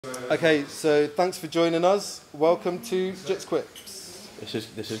Okay, so thanks for joining us. Welcome to Jits Quips.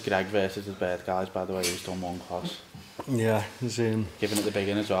 This is Greg versus his bird guys, by the way, who's done one class. Yeah, he's giving it the big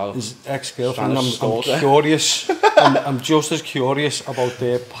in as well. His ex-girlfriend. I'm curious. I'm just as curious about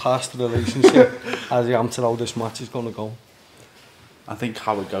their past relationship as I am to how this match is going to go. I think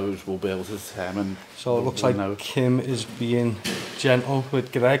how it goes we'll be able to determine. So it looks like Kim is being gentle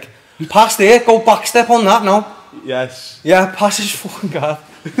with Greg. Pass there, go back step on that now. Yes. Yeah, pass his fucking guard.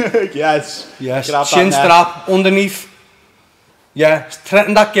 Yes. Yes. Chin strap underneath. Yeah,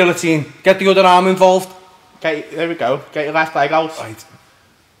 threaten that guillotine. Get the other arm involved. Okay, there we go. Get your left leg out. Right.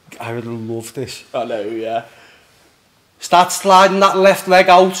 I would love this. I know, yeah. Start sliding that left leg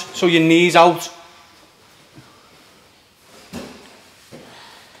out so your knee's out.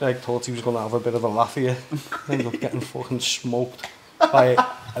 Greg thought he was going to have a bit of a laugh here. Ended up getting fucking smoked by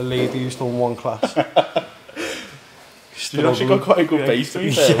a lady who's done one class. She's actually got quite a good base to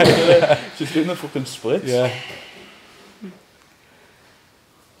be fair. Yeah. She's doing the fucking splits. Yeah.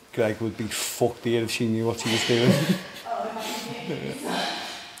 Greg would be fucked here if she knew what he was doing.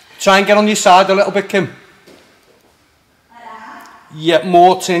 Try and get on your side a little bit, Kim. Yeah,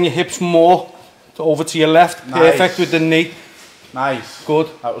 more, turn your hips more over to your left. Nice. Perfect with the knee. Nice. Good.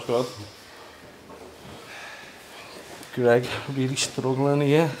 That was good. Greg really struggling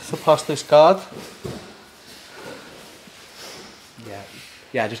here to pass this guard.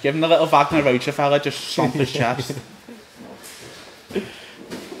 Yeah, just give him the little Wagner Rocha fella, just stomp his chest.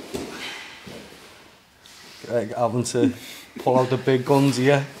 Greg having to pull out the big guns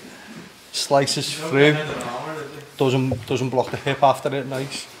here. Slices through. Doesn't block the hip after it,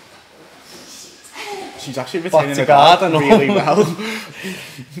 nice. She's actually retaining the guard really well.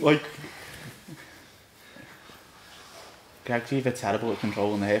 Like, Greg's either terrible at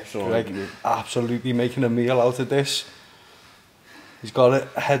controlling the hips or... Greg absolutely making a meal out of this. He's got it,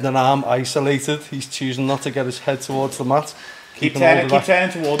 head and arm isolated. He's choosing not to get his head towards the mat. Keep turning towards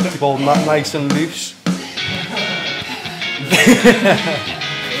him. Keep holding that nice and loose.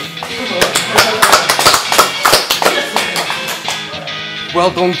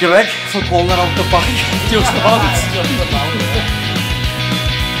 Well done, Greg, for pulling that out the back. Just about.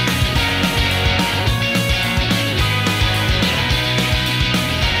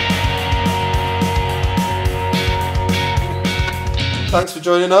 Thanks for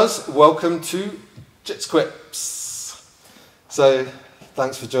joining us. Welcome to Jits Quips. So,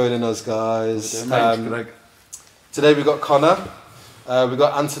 thanks for joining us, guys. Thanks, Greg. Today we've got Connor, we've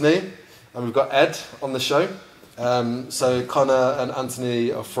got Anthony, and we've got Ed on the show. So Connor and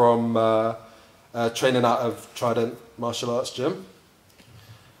Anthony are from training out of Trident Martial Arts Gym.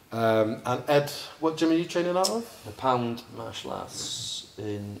 And Ed, what gym are you training out of? The Pound Martial Arts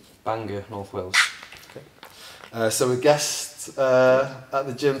in Bangor, North Wales. Okay. So we're guests at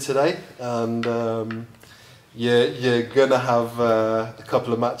the gym today, and you're gonna have a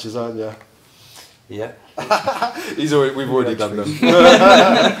couple of matches, aren't you? Yeah. We've already done them.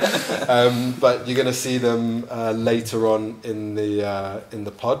 But you're going to see them later on in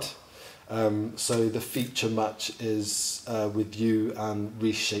the pod. So the feature match is with you and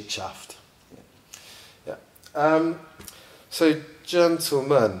Reece Shakeshaft. Yeah. So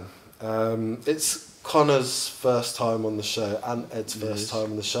gentlemen, it's Connor's first time on the show and Ed's first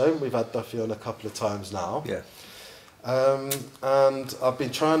time on the show. We've had Duffy on a couple of times now. Yeah. And I've been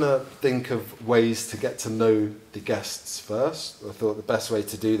trying to think of ways to get to know the guests first. I thought the best way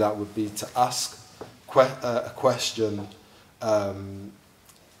to do that would be to ask a question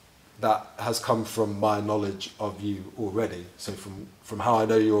that has come from my knowledge of you already. So from how I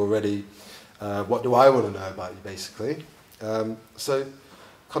know you already, what do I want to know about you, basically? So,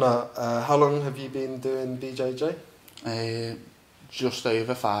 Connor, how long have you been doing BJJ? Just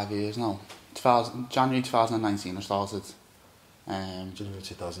over 5 years now. January 2019 I started. January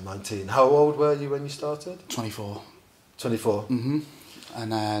 2019. How old were you when you started? 24. 24? Mm-hmm.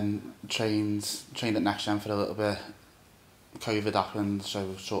 And then trained at Next Gen for a little bit. COVID happened,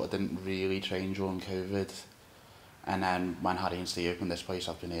 so sort of didn't really train during COVID. And then when Harry and Steve opened this place,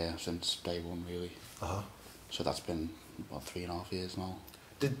 I've been here since day one, really. Uh-huh. So that's been about 3.5 years now.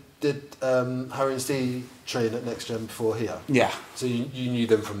 Did Harry and Steve train at Next Gen before here? Yeah. So you knew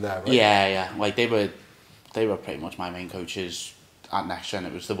them from there, right? Yeah. Like they were pretty much my main coaches at Next Gen.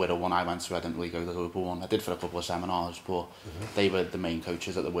 It was the Wirral one I went to. I didn't really go to the global one. I did for a couple of seminars, but they were the main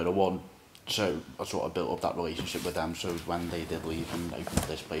coaches at the Wirral one. So I sort of built up that relationship with them. So when they did leave and opened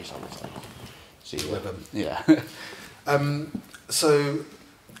this place, I was like, see you. With them. Yeah. So,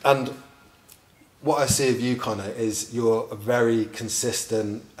 and what I see of you, Connor, is you're a very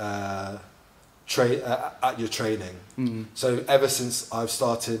consistent at your training. So ever since I've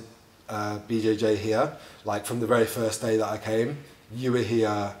started BJJ here, like from the very first day that I came, you were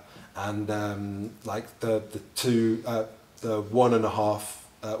here, and like the 1.5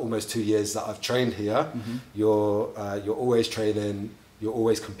 almost 2 years that I've trained here, you're always training, you're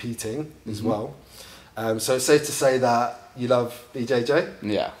always competing as well. So it's safe to say that you love BJJ?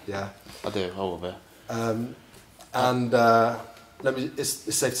 Yeah. Yeah. I do, I love it. And it's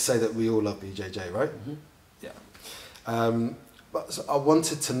safe to say that we all love BJJ, right? Yeah. But so I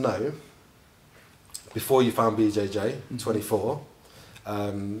wanted to know, before you found BJJ, 24,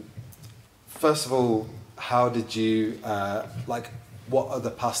 first of all, how did you, what other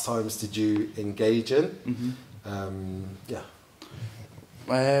pastimes did you engage in? Yeah.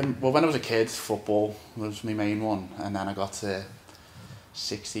 Well, when I was a kid, football was my main one, and then I got to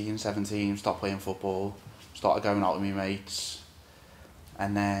 16, 17, stopped playing football, started going out with my mates,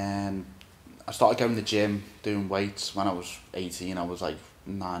 and then I started going to the gym, doing weights. When I was 18, I was like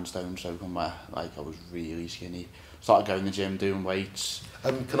 9 stone soaking wet, like I was really skinny. Started going to the gym, doing weights.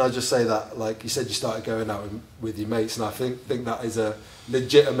 Can I just say that, like you said, you started going out with your mates, and I think that is a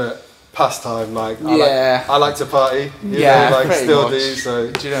legitimate pastime. Like, yeah, I like to party. You know, like still much. Do.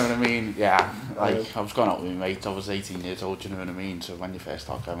 So do you know what I mean? Yeah, like I was going out with my mates. I was 18 years old. Do you know what I mean? So when you first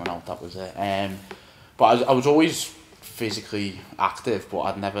start going out, that was it. But I was always physically active, but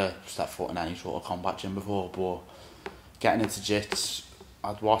I'd never stepped foot in any sort of combat gym before. But getting into jits,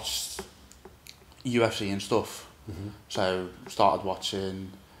 I'd watched UFC and stuff. So started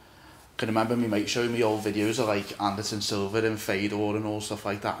watching. I can remember my mate showing me old videos of like Anderson Silva and Fedor and all stuff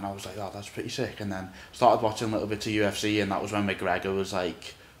like that, and I was like, oh, that's pretty sick. And then started watching little bits of UFC, and that was when McGregor was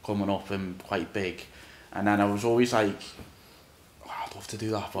like coming up and quite big. And then I was always like, oh, I'd love to do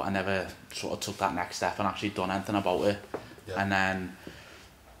that, but I never sort of took that next step and actually done anything about it. Yeah. And then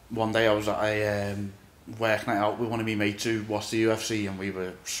one day I was at a work night out with one of my mates who watched the UFC, and we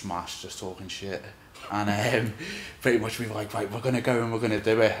were smashed, just talking shit. And pretty much we were like, right, we're going to go and we're going to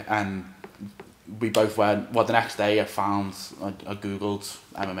do it. And we both went, well, the next day I Googled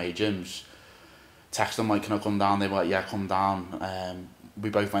MMA gyms, texted them like, can I come down? They were like, yeah, come down. We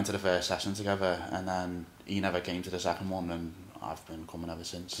both went to the first session together, and then he never came to the second one, and I've been coming ever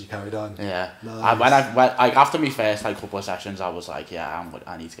since. You carried on? Yeah. Nice. After my first couple of sessions, I was like, yeah,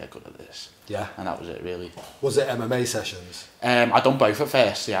 I need to get good at this. Yeah. And that was it, really. Was it MMA sessions? I done both at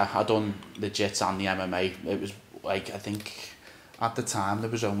first, yeah. I done the jits and the MMA. It was like, I think at the time there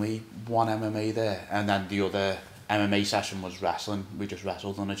was only one MMA there, and then the other MMA session was wrestling. We just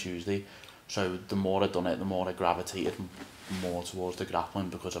wrestled on a Tuesday. So the more I'd done it, the more I gravitated more towards the grappling,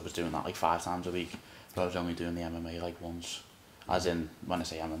 because I was doing that like 5 times a week. But I was only doing the MMA like once. As in, when I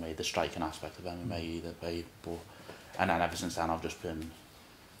say MMA, the striking aspect of MMA either way. But, and then ever since then, I've just been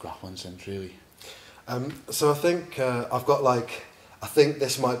grappling since, really. So I think I've got like, I think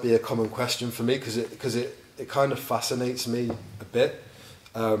this might be a common question for me, because it kind of fascinates me a bit,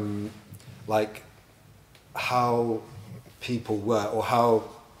 like how people were, or how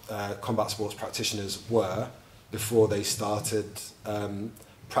combat sports practitioners were before they started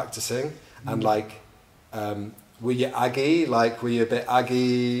practicing, and like. Were you aggy? Like, were you a bit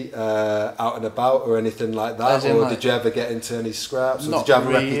aggy out and about or anything like that? Or did you ever get into any scraps? Or did you have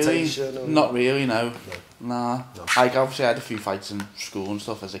a reputation? Or? Not really, no. Nah. Like, obviously I had a few fights in school and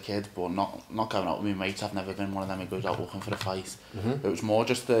stuff as a kid, but not going out with my mates. I've never been one of them who goes out looking for a fight. It was more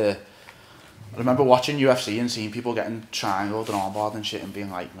just I remember watching UFC and seeing people getting triangled and armbarred and shit, and being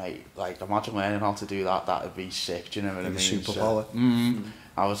like, mate, like, imagine learning how to do that. That'd be sick. Do you know what I mean? Superpower.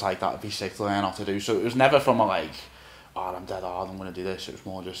 I was like, that'd be sick to learn how to do. So it was never from a like, oh, I'm dead hard, I'm going to do this. It was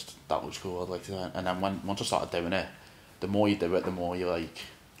more just, that was cool, I'd like to learn. And then once I started doing it, the more you do it, the more you like,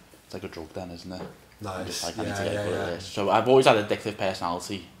 it's like a drug then, isn't it? Nice. I'm just like, I need to get good at this. So I've always had an addictive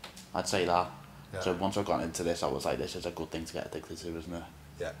personality, I'd say that. Yeah. So once I got into this, I was like, this is a good thing to get addicted to, isn't it?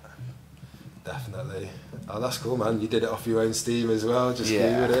 Yeah. Definitely. Oh, that's cool, man. You did it off your own steam as well. Just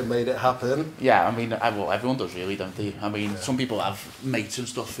with it, made it happen. Yeah, I mean, well, everyone does really, don't they? I mean, some people have mates and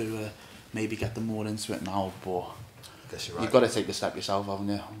stuff who maybe get them more into it now, but I guess you're right. You've got to take the step yourself, haven't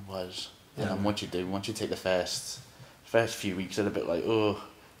you? And then once you take the first few weeks, it's a bit like, oh,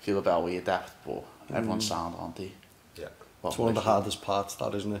 feel a bit out of your depth, but everyone's sound, aren't they? Yeah. It's one of the hardest parts,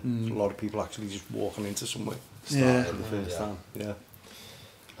 that, isn't it? A lot of people actually just walking into somewhere. Starting the first time. Yeah.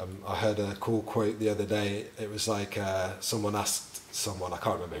 I heard a cool quote the other day. It was like someone asked someone, I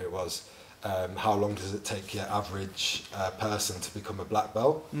can't remember who it was, how long does it take your average person to become a black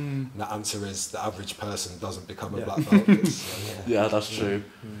belt? And the answer is the average person doesn't become a black belt. Yeah, that's true.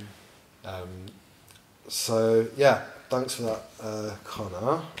 So yeah, thanks for that,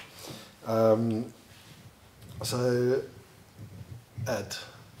 Connor. So, Ed,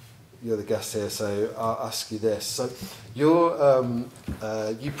 you're the guest here, so I'll ask you this. So, you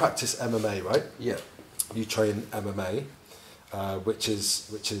practice MMA, right? Yeah. You train MMA, which is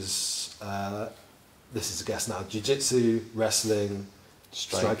this is a guess now. Jiu-jitsu, wrestling,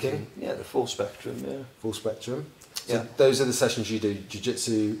 striking. Yeah, the full spectrum. Yeah. Full spectrum. So Yeah. those are the sessions you do: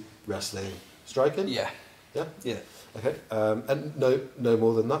 jiu-jitsu, wrestling, striking. Yeah. Yeah. Yeah. Okay. And no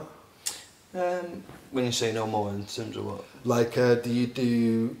more than that. When you say no more, in terms of what? Like, do you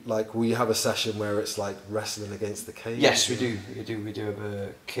do like? Will you have a session where it's like wrestling against the cage? Yes, we do. We do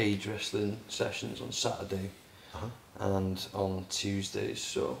have cage wrestling sessions on Saturday and on Tuesdays.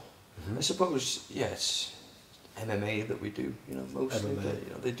 So I suppose it's MMA that we do. You know, mostly.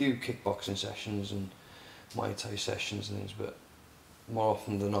 MMA. But, they do kickboxing sessions and Muay Thai sessions and things, but more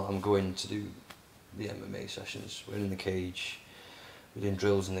often than not, I'm going to do the MMA sessions. We're in the cage. We're doing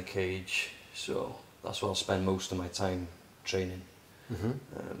drills in the cage. So that's where I'll spend most of my time training.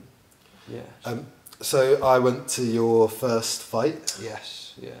 So I went to your first fight.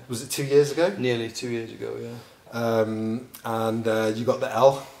 Yes, yeah. Was it 2 years ago? Nearly 2 years ago, yeah. And you got the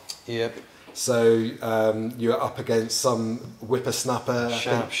L. Yep. So you were up against some whippersnapper,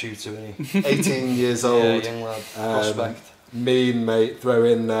 Sharpshooter, isn't he? 18 years old. Yeah, young lad. Prospect. Mean mate, throw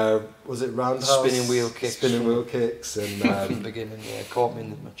in, was it roundhouse? Spinning wheel kicks. Spinning wheel kicks. And From the beginning, yeah. Caught me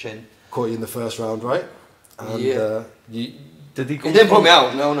in my chin. caught you in the first round, right? And Yeah. you Did he He come didn't put from, me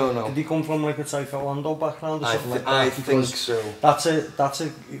out, no. Did he come from like a Taekwondo background or I, something like that? I think Because so. That's a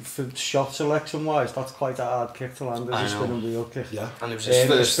for shot selection wise, that's quite a hard kick to land I as a know. spinning wheel kick. yeah. And it was his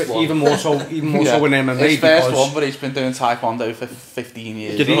first one. Even more so in MMA His first because one, but he's been doing Taekwondo for 15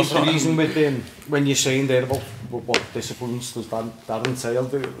 years. the reason with when you're saying there about what disciplines does that entail,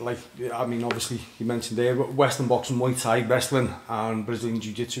 like, I mean, obviously you mentioned there Western boxing, Muay Thai, wrestling and Brazilian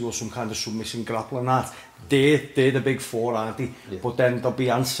Jiu-Jitsu or some kind of submission grappling that. They're the big four, aren't they? Yeah. But then there'll be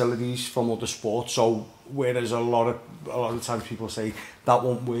ancillaries from other sports. So whereas a lot of times people say that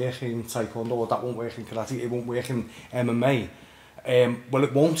won't work in Taekwondo or that won't work in karate, it won't work in MMA. Well,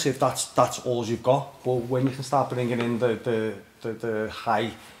 it won't if that's all you've got. But when you can start bringing in the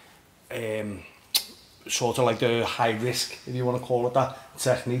high, sort of like the high risk, if you want to call it that,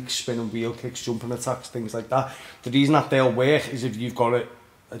 techniques, spinning wheel kicks, jumping attacks, things like that. The reason that they'll work is if you've got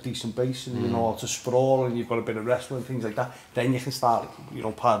a decent base and you know how to sprawl and you've got a bit of wrestling, things like that, then you can start,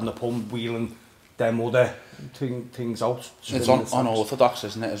 pardon the pun, wheeling them other things out. It's unorthodox,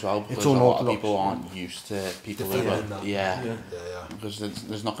 isn't it, as well? Because a lot of people aren't used to people who are... Yeah. Because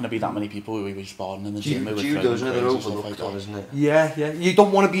there's not going to be that many people who are sparring in the gym. Judo's another overlooked one, isn't it? Yeah. You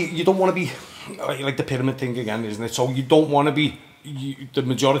don't want to be like the pyramid thing again, isn't it? So you don't want to be the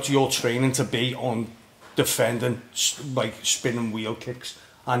majority of your training to be on defending like spinning wheel kicks.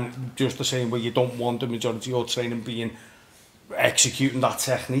 And just the same way you don't want the majority of your training being executing that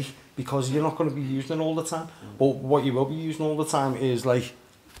technique, because you're not going to be using it all the time. But what you will be using all the time is like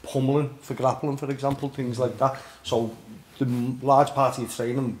pummeling for grappling, for example, things like that. So the large part of your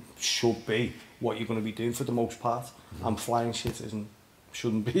training should be what you're going to be doing for the most part. And flying shit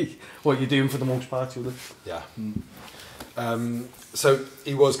shouldn't be what you're doing for the most part, should it? Yeah. So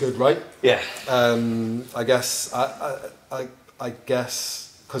he was good, right? Yeah. I guess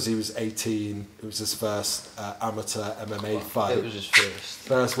because he was 18, it was his first amateur MMA fight. It was his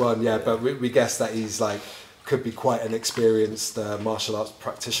First one, yeah. But we guess that he's like could be quite an experienced martial arts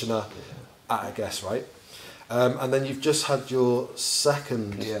practitioner, I guess, right? And then you've just had your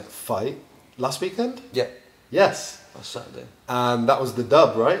second fight last weekend. Yeah. Yes. Last Saturday. And that was the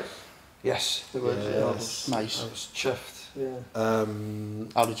dub, right? Yes, it was. Yes. Nice. I was chuffed. Yeah.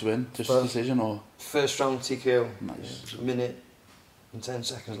 How did you win? Just a decision or? First round TKO. Nice. A minute and 10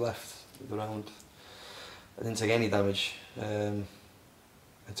 seconds left of the round. I didn't take any damage. I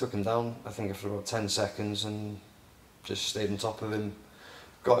took him down, I think, after about 10 seconds and just stayed on top of him.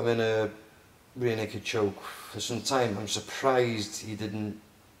 Got him in a rear naked choke for some time. I'm surprised he didn't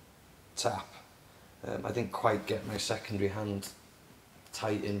tap. I didn't quite get my secondary hand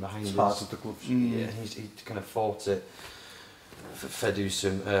tight in behind his. Part of the gloves. Yeah, he kind of fought it. Fed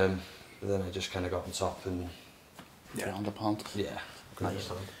him, but then I just kind of got on top and Round the pound. yeah, nice.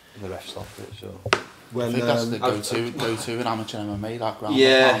 And the ref stopped it. So I think that's the go-to in amateur MMA, that ground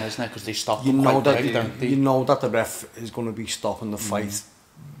Yeah. pound, isn't it? Because they stop You them know quite that quick, don't they? you know that the ref is going to be stopping the fight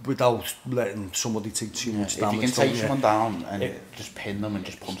without letting somebody take too much If damage. you can take don't you? someone down and just pin them and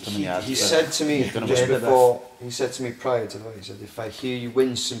just punch them in the head. he said to me he's gonna just win. before, he said to me prior to the fight, he said, if I hear you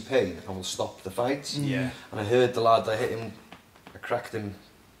wince in pain, I will stop the fight. Yeah. And I heard the lad, I hit him, I cracked him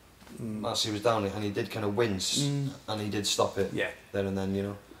as he was down, and he did kind of wince, and he did stop it Yeah. then and then, you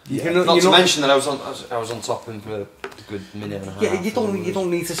know. Not to mention that I was on top of him for a good minute and a half. Yeah, you don't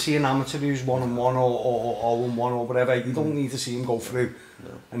need to see an amateur who's 1-1 or 0-1 or whatever. You don't need to see him go through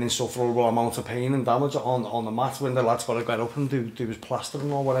an insufferable amount of pain and damage on the mat when the lad's got to get up and do his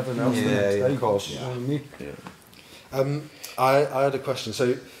plastering or whatever else. Of course. You know what I mean? I had a question.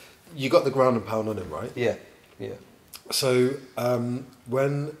 So you got the ground and pound on him, right? Yeah. So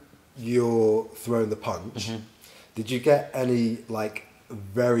when you're throwing the punch, did you get any like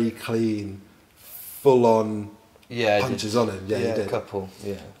very clean, full-on punches on him? Yeah, you did. A couple.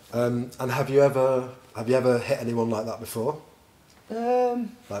 Yeah. And have you ever hit anyone like that before?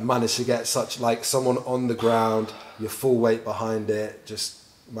 Like managed to get such like someone on the ground, your full weight behind it, just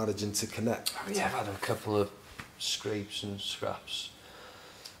managing to connect? Yeah, I've had a couple of scrapes and scraps.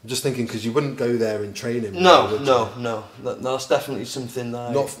 I'm just thinking because you wouldn't go there in training. No. That's definitely something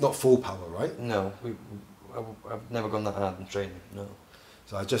that not full power, right? No, I've never gone that hard in training. No.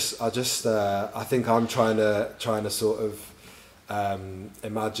 So I think I'm trying to sort of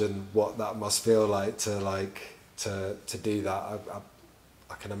imagine what that must feel like to do that.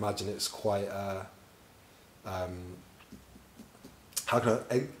 I can imagine it's quite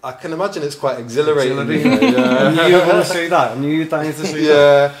I can imagine it's quite exhilarating. I knew you were going to say that. I knew you were dying to say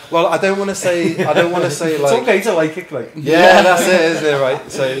that. Yeah. Well, I don't want to say like. It's okay to like it, like. Yeah, that's it, isn't it?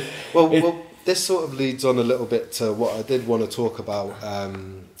 Right. So, well, this sort of leads on a little bit to what I did want to talk about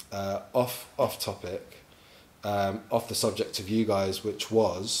off topic, off the subject of you guys, which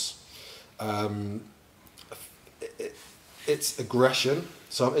was it's aggression.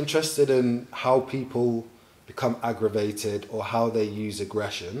 So I'm interested in how people become aggravated or how they use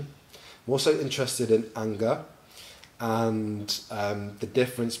aggression. I'm also interested in anger and the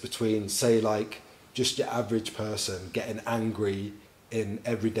difference between, say, like just your average person getting angry in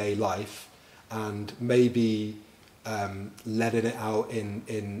everyday life and maybe letting it out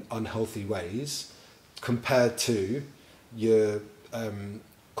in unhealthy ways compared to your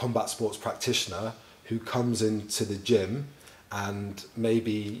combat sports practitioner who comes into the gym and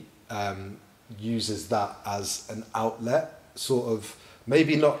maybe uses that as an outlet, sort of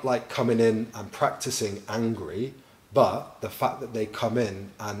maybe not like coming in and practicing angry, but the fact that they come in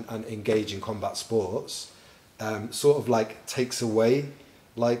and engage in combat sports sort of like takes away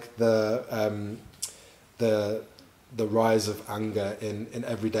like the rise of anger in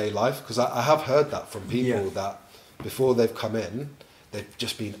everyday life. Because I have heard that from people that before they've come in, they've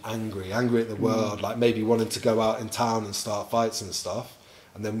just been angry at the world, like maybe wanting to go out in town and start fights and stuff.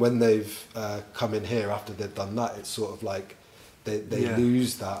 And then when they've come in here after they've done that, it's sort of like they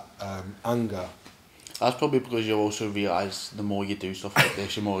lose that anger. That's probably because you also realise the more you do stuff like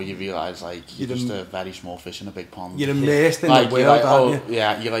this, the more you realise like you're just a very small fish in a big pond. You're immersed in like, the world, aren't you?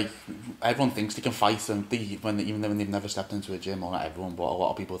 Yeah, you're like, everyone thinks they can fight, and even when they've never stepped into a gym, or not everyone, but a lot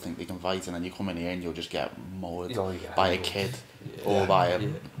of people think they can fight, and then you come in here and you'll just get mauled by a kid or by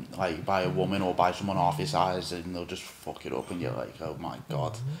a woman or by someone half your size, and they'll just fuck it up, and you're like, oh my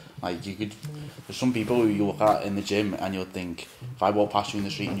god. Like there's some people who you look at in the gym and you'll think, if I walked past you in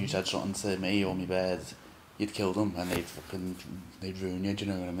the street and you said something to me or my bird, you'd kill them and they'd ruin you, do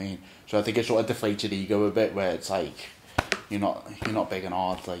you know what I mean? So I think it sort of deflates your ego a bit, where it's like you're not big and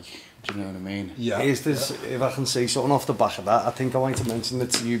hard, like, do you know what I mean? Yeah. If I can say something off the back of that, I think I wanted to mention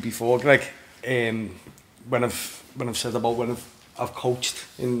it to you before, Greg. When I've said about when I've coached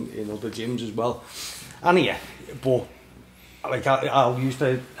in other gyms as well, and but like I'll use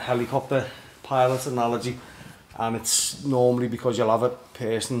the helicopter pilot analogy, and it's normally because you'll have a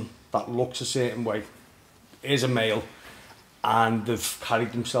person that looks a certain way, is a male, and they've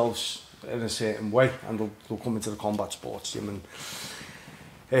carried themselves in a certain way, and they'll come into the combat sports gym,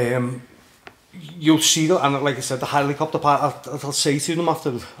 and you'll see that. And like I said, the helicopter part, I'll say to them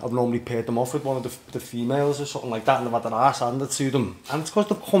after I've normally paired them off with one of the females or something like that, and they've had their arse handed to them, and it's because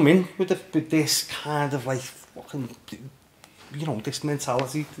they've come in with this kind of like fucking, you know, this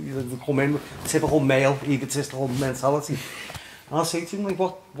mentality. They come in with typical male egotistical mentality, and I'll say to them, like,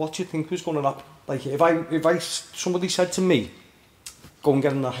 what do you think was going to happen? Like, if somebody said to me, go and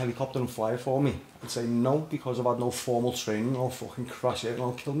get in that helicopter and fly it for me, I'd say no, because I've had no formal training. I'll fucking crash it and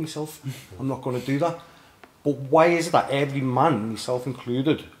I'll kill myself. I'm not going to do that. But why is it that every man, myself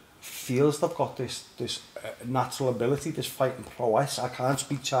included, feels they've got this natural ability, this fighting prowess? I can't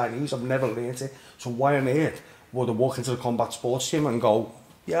speak Chinese, I've never learnt it. So why on earth would I walk into the combat sports gym and go,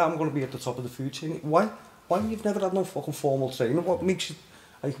 yeah, I'm going to be at the top of the food chain? Why? You've never had no fucking formal training? What makes you...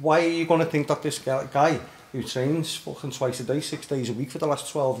 Like, why are you going to think that this guy who trains fucking twice a day, 6 days a week for the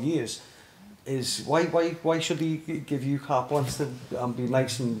last 12 years, is... Why should he give you carte blanche and be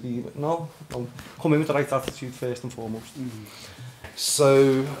nice and be... No, come in with the right attitude first and foremost.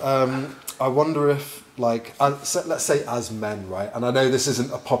 So I wonder if, like, let's say as men, right? And I know this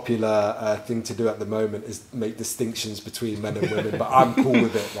isn't a popular thing to do at the moment, is make distinctions between men and women, but I'm cool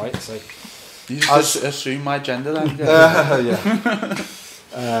with it, right? So you just assume my gender then? Yeah.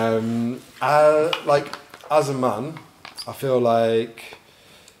 Like, as a man, I feel like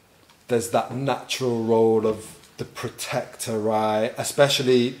there's that natural role of the protector, right?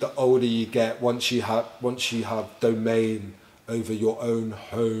 Especially the older you get, once you have domain over your own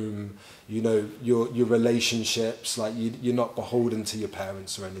home, you know, your relationships, like you're not beholden to your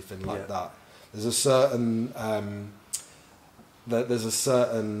parents or anything like that. There's a certain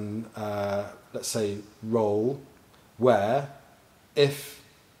let's say role where if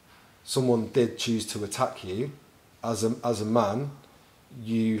someone did choose to attack you as a man,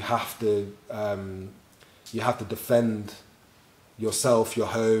 you have to defend yourself, your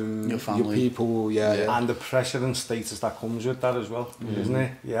home, your family, your people, and the pressure and status that comes with that as well, isn't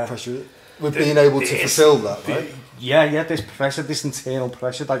it? Yeah, pressure with being able to fulfill that, right? Yeah, this pressure, this internal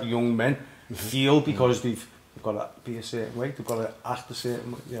pressure that young men feel because they've got to be a certain way, they've got to act a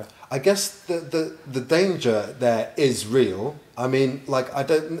certain way. Yeah, I guess the danger there is real. I mean, like,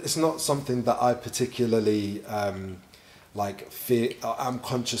 it's not something that I particularly like fear. I'm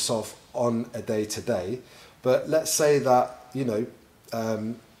conscious of on a day to day, but let's say that, you know,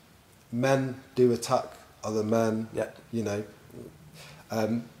 men do attack other men. Yeah. You know,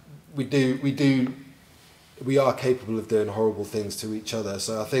 we are capable of doing horrible things to each other.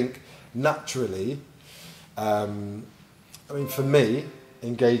 So I think naturally, I mean, for me,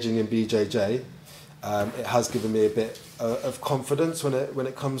 engaging in BJJ, it has given me a bit of confidence when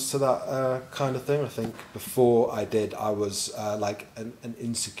it comes to that kind of thing. I think before I was like an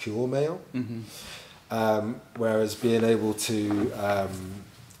insecure male, whereas being able to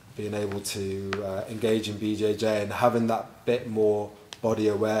engage in BJJ and having that bit more body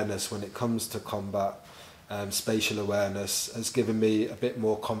awareness when it comes to combat, spatial awareness, has given me a bit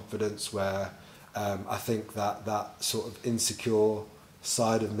more confidence, where I think that sort of insecure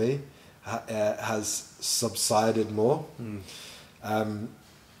side of me has subsided more.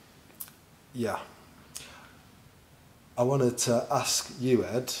 Yeah. I wanted to ask you,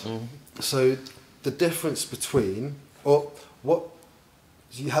 Ed, so the difference between, or what,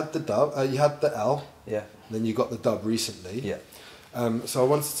 you had the dub, you had the L, yeah, then you got the dub recently. Yeah. So I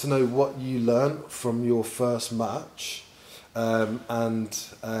wanted to know what you learned from your first match, and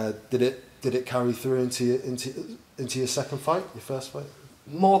did it carry through into your second fight, your first fight?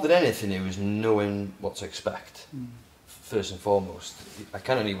 More than anything, it was knowing what to expect. First and foremost, I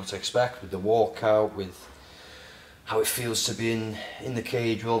kind of knew what to expect with the walkout, with how it feels to be in the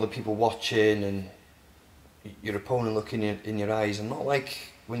cage with all the people watching and your opponent looking in your eyes, and not like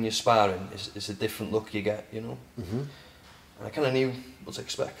when you're sparring, it's a different look you get, you know. And I kind of knew what to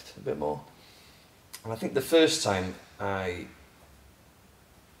expect a bit more. And I think the first time I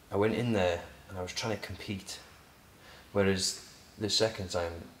went in there and I was trying to compete, whereas the second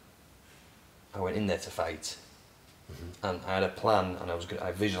time I went in there to fight, and I had a plan, and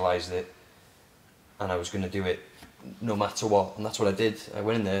I visualised it, and I was going to do it no matter what, and that's what I did. I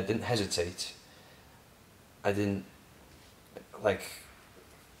went in there, didn't hesitate. I didn't, like,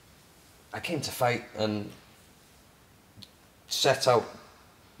 I came to fight and set out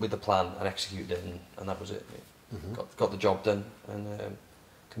with the plan and executed it, and that was it. Got the job done, and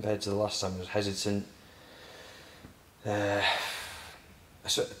compared to the last time I was hesitant.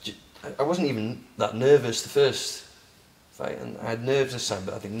 So I wasn't even that nervous the first fight, and I had nerves this time,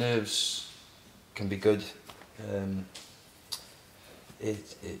 but I think nerves can be good.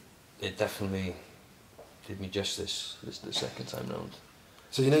 It definitely did me justice the second time round.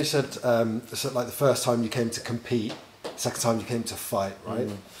 So you said like the first time you came to compete, second time you came to fight, right?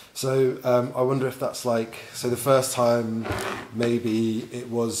 So I wonder if that's like, so the first time maybe it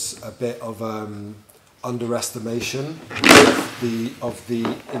was a bit of underestimation of the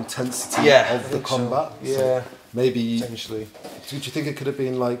intensity of the combat. So. Yeah, so maybe potentially. Do you think it could have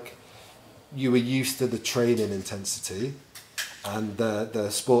been like you were used to the training intensity and the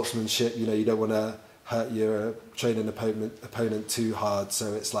sportsmanship? You know, you don't want to hurt your training opponent too hard,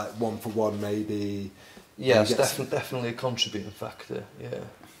 so it's like 1 for 1 maybe. Yeah, it's definitely a contributing factor. Yeah,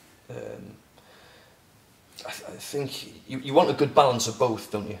 I think you want a good balance of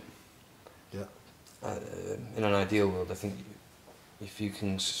both, don't you? Yeah. In an ideal world, I think if you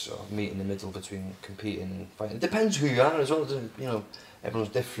can sort of meet in the middle between competing and fighting, it depends who you are as well. You know,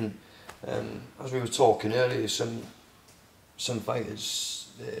 everyone's different. As we were talking earlier, some fighters,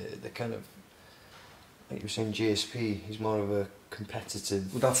 they're kind of, like you were saying, GSP. He's more of a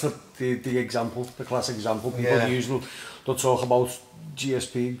competitive. Well, that's the example, the classic example. People use, they'll talk about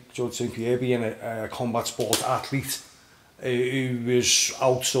GSP, George St. Pierre, being a combat sport athlete who was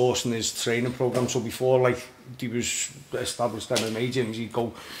outsourcing his training program. So before, like, he was established MMA gyms, he'd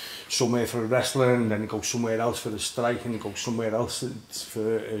go somewhere for wrestling, and then he'd go somewhere else for his strike, and he'd go somewhere else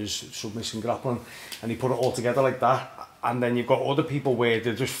for his submission grappling, and he put it all together like that. And then you've got other people where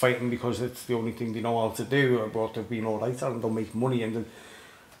they're just fighting because it's the only thing they know how to do, or what they've been all right at, and they'll make money. And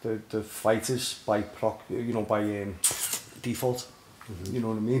the fighters by default. You know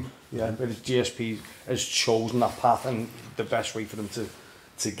what I mean? Yeah. But GSP has chosen that path, and the best way for them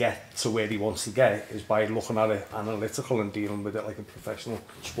to get to where he wants to get is by looking at it analytical and dealing with it like a professional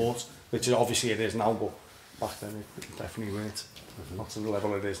sport, which is obviously it is now, but back then it definitely weren't. Not to the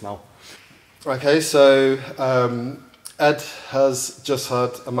level it is now. Okay, so Ed has just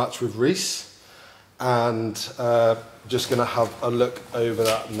had a match with Reese, and just going to have a look over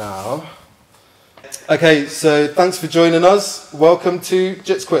that now. Okay, so thanks for joining us. Welcome to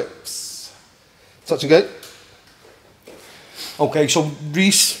Jits Quips. Touch and go. Okay, so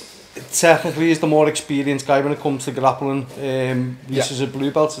Reese technically is the more experienced guy when it comes to grappling. Reese is a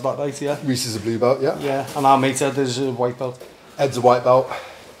blue belt, is that right? Yeah. Reese is a blue belt, yeah. Yeah, and our mate Ed is a white belt. Ed's a white belt.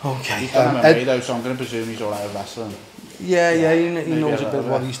 Okay. He's done MMA though, so I'm going to presume he's alright with wrestling. Yeah, he knows a bit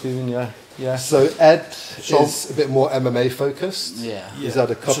what he's doing, yeah. So Ed is a bit more MMA focused. Yeah. He's had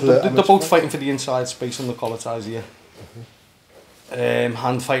a couple so of... they're both fighting for the inside space on the collar ties here.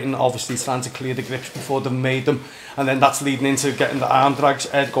 Hand fighting, obviously trying to clear the grips before they've made them, and then that's leading into getting the arm drags.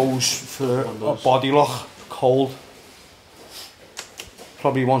 Ed goes for a body lock, cold.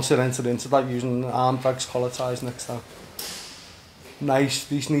 Probably wants to enter into that using arm drags, collar ties next time.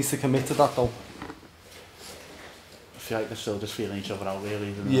 Nice, Reese needs to commit to that though. I feel like they're still just feeling each other out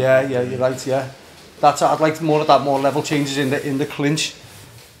really. Yeah, you're right, yeah. I'd like more of that, more level changes in the clinch.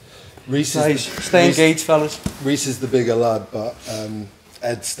 Reese nice. Stay engaged, fellas. Reese is the bigger lad, but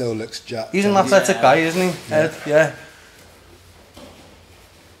Ed still looks jacked. He's an athletic guy, isn't he? Ed, yeah.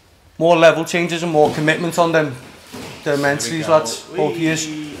 More level changes and more commitment on them. They're meant these lads, both years.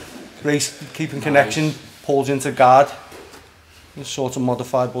 Reese keeping connection, pulls into guard. A sort of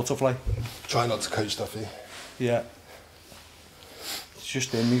modified butterfly. Try not to coach Duffy. Yeah. It's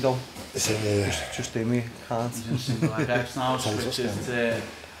just in me though. It's in you. Just in me, can't. He's in single leg X now, switches to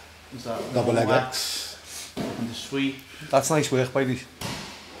double leg X. And the sweep. That's nice work by these.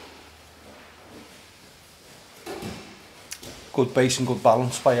 Good base and good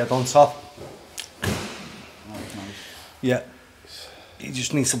balance by Ed on top. Oh, nice. Yeah. He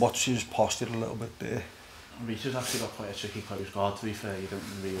just needs to watch his posture a little bit there. Reese has actually got quite a tricky close guard, to be fair. You don't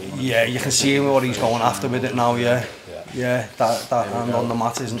really yeah, you can see what he's going after with it now, yeah. That hand on the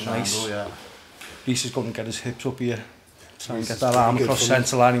mat isn't nice. Yeah. Reese is going to get his hips up here. Try and get that arm across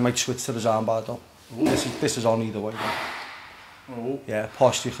centre line. He might switch to his arm bar though. This is on either way. Oh. Yeah,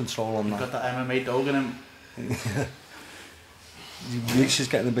 posture control on You've that. got that MMA dog in him. Reese is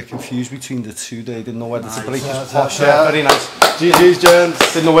getting a bit confused between the two. They didn't know whether to break his posture. posture. Very nice. GG's, Jones.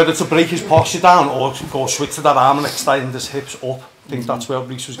 Didn't know whether to break his posture down or to go switch to that arm and extend his hips up. I think that's where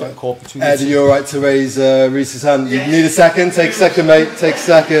Reese was getting caught between Ed, the two. are you alright to raise Reese's hand? You need a second? Take a second, mate. Take a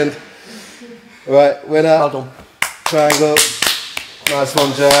second. Right, winner. Well done. Triangle. Nice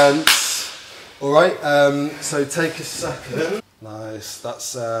one, gents. Alright, so take a second. Nice,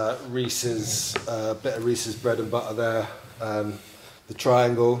 that's Reese's, bit of Reese's bread and butter there. The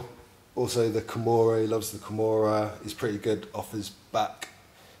triangle, also the Kimura, he loves the Kimura. He's pretty good off his back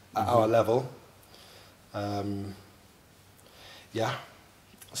at our level. Yeah,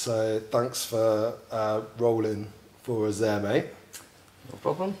 so thanks for rolling for us there, mate. No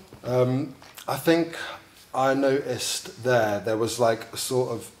problem. I think I noticed there was like a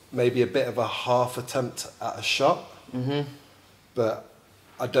sort of maybe a bit of a half attempt at a shot, but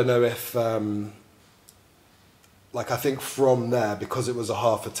I don't know if like I think from there, because it was a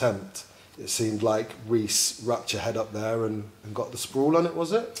half attempt, it seemed like Reese wrapped your head up there and got the sprawl on it,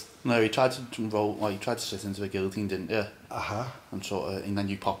 was it? No, he tried to roll, like he tried to sit into a guillotine, didn't you? And and then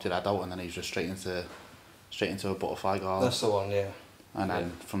you popped your head out, and then he was just straight into a butterfly guard. That's the one, yeah. And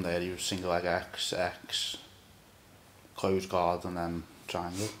then from there he was single leg X, close guard, and then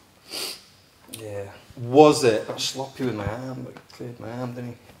triangle. Yeah. Was it? Got sloppy with my arm, but cleared my arm,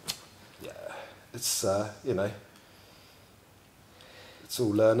 didn't he? Yeah, it's you know, it's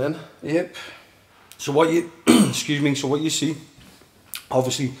all learning. Yep. So what you, excuse me, so what you see,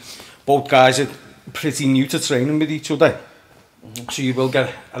 obviously both guys are pretty new to training with each other. So you will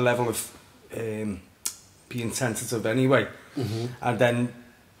get a level of being tentative anyway. And then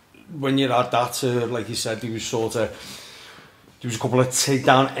when you're at that, like you said, he was sort of was a couple of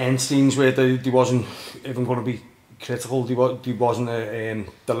takedown end scenes where they wasn't even going to be critical. They wasn't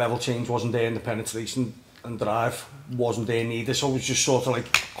the level change wasn't there, and the penetration and drive wasn't there neither. So it was just sort of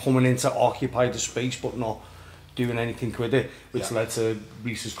like coming in to occupy the space, but not doing anything with it, which led to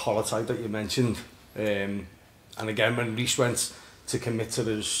Reese's collar tie that you mentioned. And again, when Reese went to commit to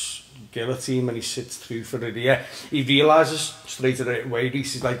his guillotine, when he sits through for it, he realises straight away,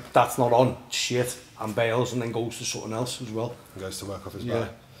 Reese is like, that's not on, shit, and bails, and then goes to something else as well. And goes to work off his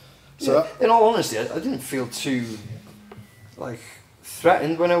back. So, yeah, in all honesty, I didn't feel too like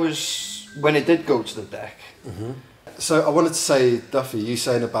threatened when it did go to the deck. So I wanted to say, Duffy, you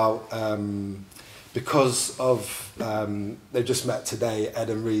saying about because of they've just met today, Ed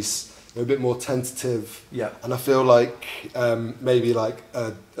and Reese, they're a bit more tentative. Yeah. And I feel like maybe like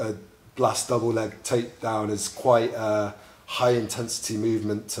a blast double leg takedown is quite a high intensity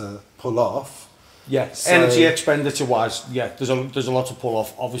movement to pull off. Yeah, So, energy expenditure wise, there's a lot to pull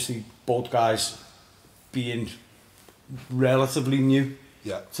off. Obviously, both guys being relatively new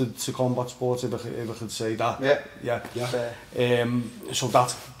to combat sports, if I could say that. Yeah. So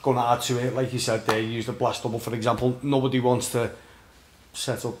that's going to add to it. Like you said, they use the blast double, for example. Nobody wants to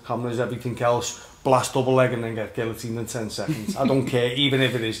set up cameras, everything else, blast double leg and then get guillotined in 10 seconds. I don't care, even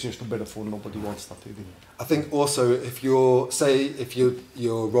if it is just a bit of fun, nobody wants that, do they? I think also if you're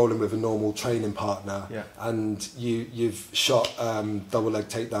rolling with a normal training partner and you've shot double leg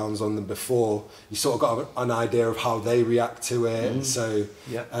takedowns on them before, you sort of got an idea of how they react to it. So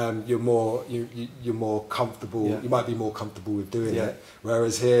you're more comfortable. You might be more comfortable with doing it.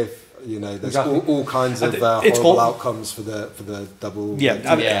 Whereas here, you know, there's all kinds of horrible outcomes for the double.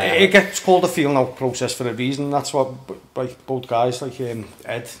 It gets called a feeling out process for a reason. That's what both guys like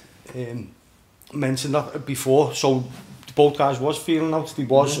Ed mentioned that before. So both guys was feeling out. There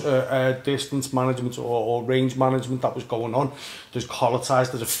was distance management or range management that was going on. There's collar ties,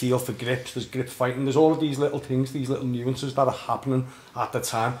 there's a feel for grips, there's grip fighting. There's all of these little things, these little nuances that are happening at the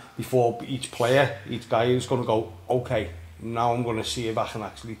time before each player, each guy is going to go, okay, now I'm going to see if I can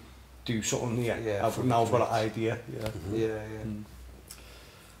actually do something. Now I've got an idea.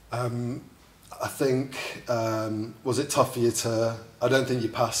 I think was it tough for you to? I don't think you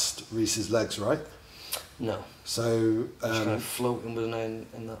passed Reese's legs, right? No. So just kind of floating, wasn't I,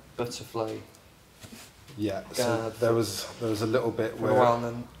 in that butterfly. Yeah. So there was a little bit for a while, and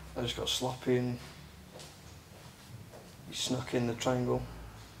then I just got sloppy and he snuck in the triangle.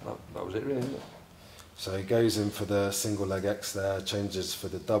 That was it, really. Isn't it? So he goes in for the single leg X there, changes for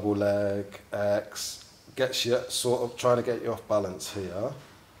the double leg X, gets you sort of trying to get you off balance here.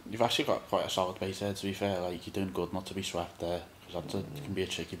 You've actually got quite a solid base there, to be fair. Like, you're doing good not to be swept there, because it can be a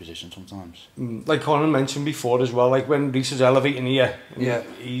tricky position sometimes. Like Conan mentioned before as well, like when Reese is elevating here,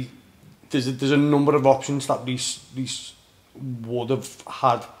 there's a number of options that Reese would have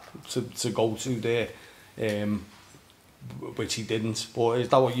had to go to there, which he didn't. But is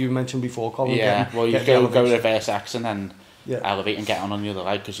that what you mentioned before, Colin? Well, you go reverse X and then elevate and get on the other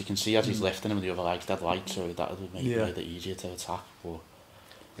leg, because you can see as he's lifting him with the other leg's dead light, so that would make it a bit easier to attack. But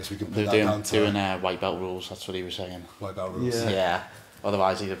guess we can put that down to doing white belt rules. That's what he was saying. White belt rules. Yeah.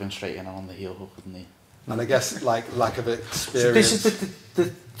 Otherwise, he'd have been straight in on the heel hook, wouldn't he? And I guess like lack of experience. So this is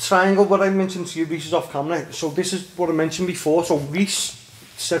the triangle. What I mentioned to you, Reese is off camera. So this is what I mentioned before. So Reese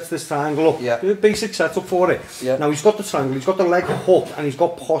sets this triangle up. The basic setup for it. Now he's got the triangle. He's got the leg hooked, and he's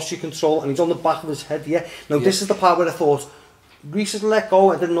got posture control, and he's on the back of his head. Now this is the part where I thought Reese has let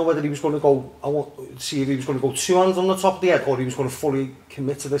go. I didn't know whether he was going to go. I want to see if he was going to go 2 hands on the top of the head, or he was going to fully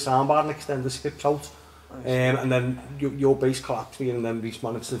commit to this armbar and extend his hips out. And then your base collapsed here, and then Reese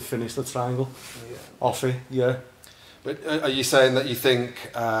managed to finish the triangle off it. But are you saying that you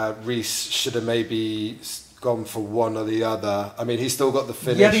think Reese should have maybe gone for one or the other? I mean, he's still got the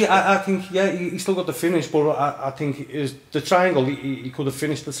finish. I think he still got the finish, but I think is the triangle. He could have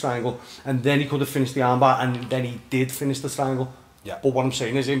finished the triangle, and then he could have finished the armbar, and then he did finish the triangle. But what I'm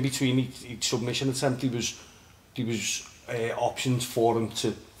saying is, in between each submission attempt, there was options for him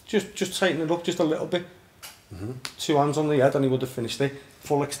to just tighten it up just a little bit. 2 hands on the head, and he would have finished it.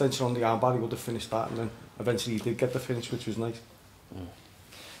 Full extension on the armbar, he would have finished that, and then eventually he did get the finish, which was nice.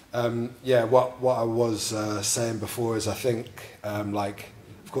 What I was saying before is I think, like,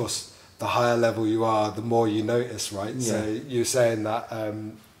 of course, the higher level you are, the more you notice, right? So you're saying that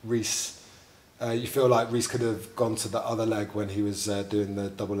Reese, you feel like Reese could have gone to the other leg when he was doing the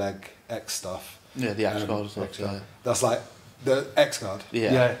double leg X stuff. Yeah, the X guard. That's like the X guard.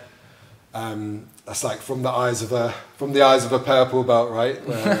 That's like from the eyes of a purple belt, right?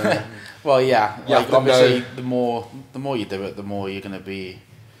 Well, like obviously, the more you do it, the more you're going to be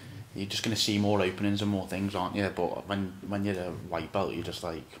you're just going to see more openings and more things, aren't you? But when you're a white belt, you're just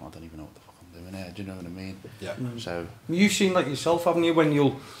like, I don't even know what the fuck I'm doing here. Do you know what I mean? Yeah. So you've seen that yourself, haven't you? When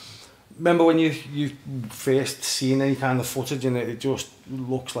you remember when you first seen any kind of footage and it just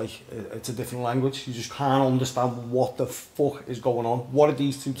looks like it's a different language. You just can't understand what the fuck is going on. What are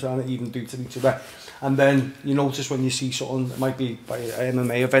these two trying to even do to each other? And then you notice when you see something, it might be by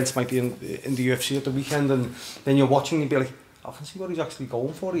MMA events, might be in the UFC at the weekend, and then you're watching, you'd be like, I can see what he's actually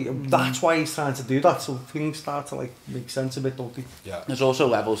going for. That's why he's trying to do that. So things start to like make sense a bit, don't they? Yeah. There's also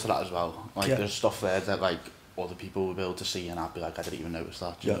levels to that as well. Like there's stuff there that like other people will be able to see, and I'd be like, I didn't even notice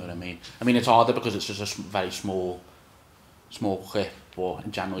that. Do you know what I mean? I mean, it's harder because it's just a very small clip.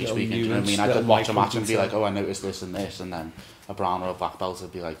 But generally speaking, do you know what I mean? I could watch a match and be like, oh, I noticed this and this, and then a brown or a black belt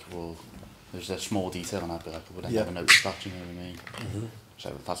would be like, well, there's a small detail, and I'd be like, I would have never noticed that. Do you know what I mean?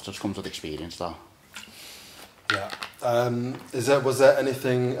 So that just comes with experience, though. Yeah. Was there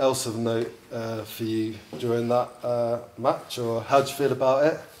anything else of note for you during that match, or how do you feel about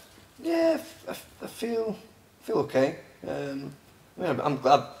it? Yeah, I feel okay. I'm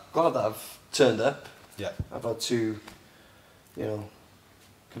glad that I've turned up. Yeah. I've had two,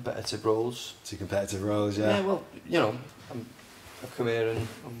 competitive roles. Two competitive roles, yeah. Yeah, well, I've come here and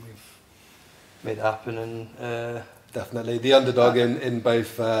we've made it happen, and definitely the underdog in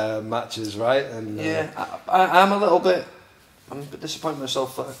both matches, right? And I'm a bit disappointed in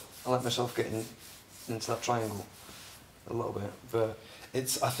myself that I let myself get into that triangle a little bit, but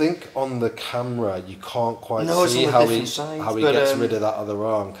I think on the camera you can't quite see how he gets rid of that other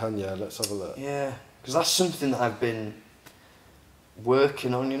arm, can you? Let's have a look. Yeah, because that's something that I've been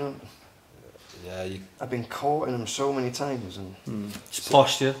working on, Yeah, I've been caught in them so many times, and it's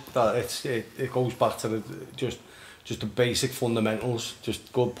posture. That it goes back to just the basic fundamentals,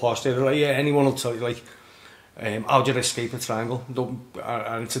 just good posture. Like, anyone will tell you, like, how do you escape a triangle?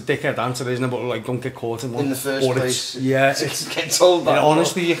 And it's a dickhead answer, isn't it? But like, don't get caught in one. In the first place, it's get told that.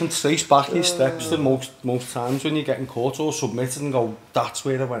 Honestly, you can trace back your steps to most times when you're getting caught or submitted and go, that's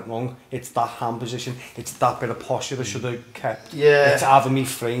where I went wrong. It's that hand position. It's that bit of posture I should have kept. Yeah. It's having me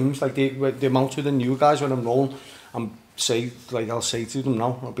frames. Like the amount with the new guys when I'm rolling, I'll say to them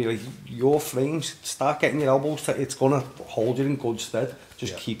now, I'll be like, your frames, start getting your elbows to, it's gonna hold you in good stead.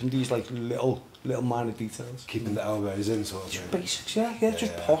 Just keeping these like little minor details. Keeping the elbows in, sort of thing. Basics,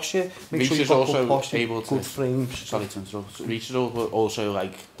 just posture. Make sure Reece you've is got also good posture, able to, good frames. Sorry to interrupt. Reece has also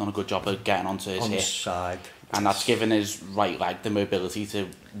like done a good job of getting onto his on hip, the side, and that's given his right leg the mobility to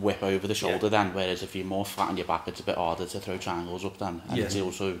whip over the shoulder. Then, whereas if you're more flat on your back, it's a bit harder to throw triangles up. Then, and it's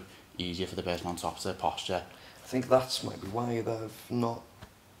also easier for the person on top to posture. I think that's might be why they've not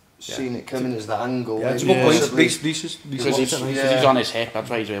seen it coming as the angle. Yeah, it's a good point. Because he's on his hip, that's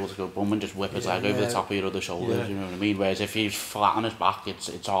why he's able to go boom and just whip his leg over the top of your other shoulder. You know what I mean? Whereas if he's flat on his back,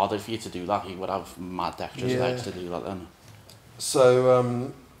 it's harder for you to do that. He would have mad dexterous legs to do that then.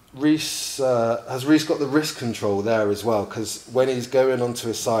 So Reece has Reece got the wrist control there as well? Because when he's going onto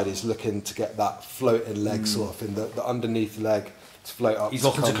his side, he's looking to get that floating leg sort of in the underneath leg to float up. He's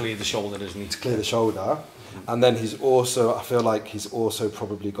looking to clear the shoulder, isn't he? To clear the shoulder. And then he's also, I feel like he's also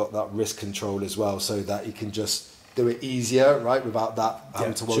probably got that wrist control as well, so that he can just do it easier, right, without that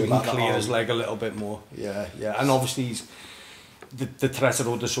having to worry about that. So he can clear his leg a little bit more. Yeah. And obviously he's the threat of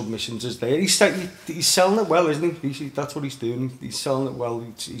other submissions is there. He's selling it well, isn't he? That's what he's doing. He's selling it well.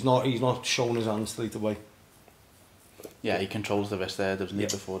 He's not showing his hand straight away. Yeah, he controls the wrist there, doesn't he,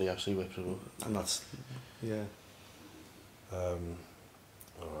 before he actually whips it up. And that's all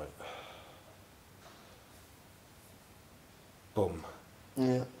right. Boom.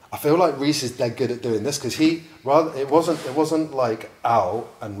 Yeah. I feel like Reece is dead good at doing this because it wasn't like out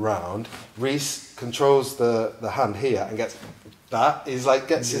and round. Reece controls the hand here and gets that. He's like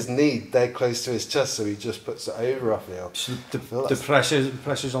gets his knee dead close to his chest, so he just puts it over. I feel. So the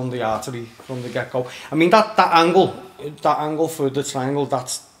pressure's on the artery from the get go. I mean that angle for the triangle,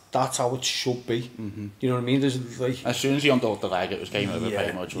 that's how it should be. You know what I mean? There's like as soon as he undid the leg, it was game over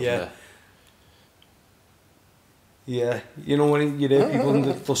pretty much, wasn't it? Yeah, you know when you hear people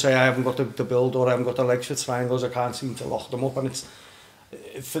they'll say I haven't got the build or I haven't got the legs for triangles, I can't seem to lock them up, and it's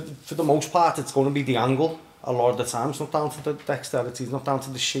for the most part it's going to be the angle. A lot of the time it's not down to the dexterity, it's not down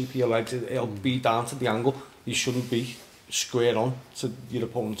to the shape of your legs, it'll be down to the angle. You shouldn't be square on to your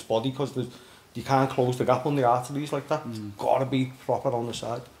opponent's body because you can't close the gap on the arteries like that. It's got to be proper on the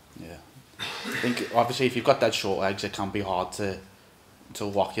side. Yeah, I think obviously if you've got dead short legs, it can be hard to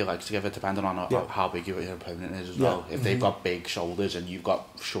lock your legs together depending on how big your opponent is as well. If they've got big shoulders and you've got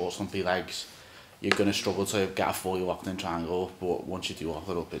short stumpy legs, you're going to struggle to get a fully locked in triangle, but once you do lock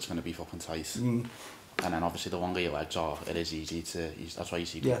it up, it's going to be fucking tight. and then obviously the longer your legs are, it is easy to. That's why you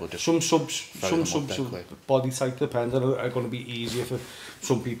see people just. Some subs, quick. body type dependent are going to be easier for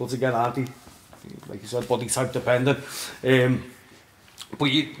some people to get, aren't they? Like you said, body type dependent. But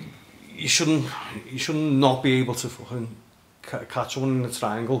you shouldn't not be able to fucking catch one in a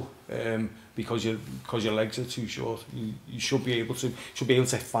triangle because your legs are too short. You should be able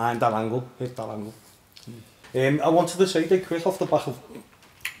to find that angle, hit that angle. I wanted to say, quick off the back of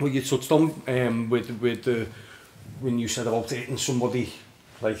what you touched on with the when you said about hitting somebody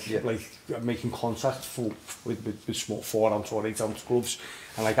like making contact with small 4 ounce or 8 ounce gloves,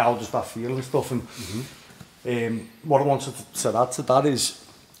 and like how does that feel and stuff. And what I wanted to add to that is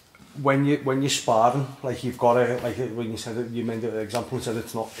when you're sparring, like you've got to, like when you said it, you made the example and said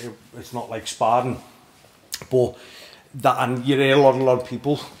it's not like sparring, but that, and you hear a lot of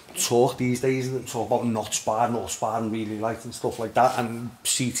people talk these days that talk about not sparring or sparring really light and stuff like that, and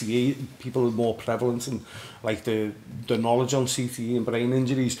CTE, people are more prevalent and like the knowledge on CTE and brain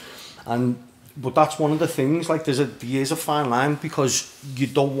injuries, but that's one of the things, like there is a fine line, because you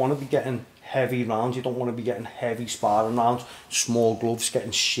don't want to be getting heavy rounds, you don't want to be getting heavy sparring rounds, small gloves,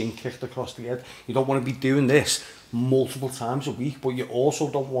 getting shin kicked across the head. You don't want to be doing this multiple times a week, but you also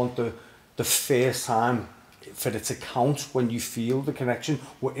don't want the first time for it to count when you feel the connection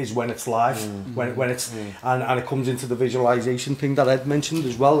is when it's live, when it's and it comes into the visualization thing that Ed mentioned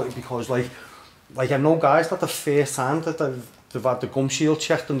as well, because like I know guys that the first time that they've had the gum shield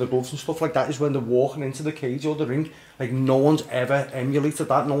checked and the gloves and stuff like that is when they're walking into the cage or the ring. Like no one's ever emulated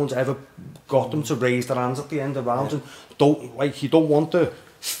that, no one's ever got them to raise their hands at the end of rounds, and you don't want the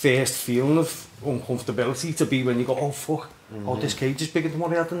first feeling of uncomfortability to be when you go, oh fuck, oh this cage is bigger than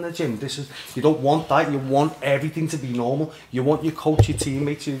what I had in the gym. You don't want that. You want everything to be normal. You want your coach, your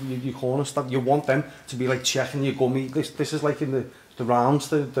teammates, your corner staff, you want them to be like checking your gummy. This is like in the rounds,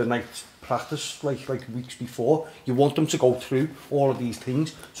 the night practice, like weeks before. You want them to go through all of these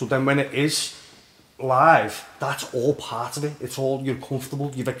things, so then when it is live, that's all part of it. It's all, you're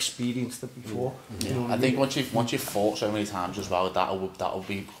comfortable, you've experienced it before. You know what I think mean? once you've fought so many times as well, that'll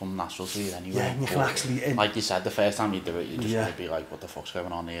become natural to you anyway. Yeah, you can actually, like you said, the first time you do it, you're just gonna be like, what the fuck's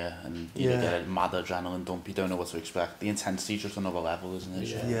going on here? And you get a mad adrenaline dump. You don't know what to expect. The intensity's just another level, isn't it?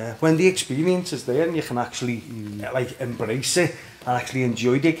 Yeah. When the experience is there and you can actually like embrace it and actually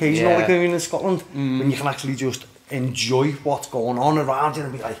enjoy the occasion, like going in Scotland, when you can actually just enjoy what's going on around you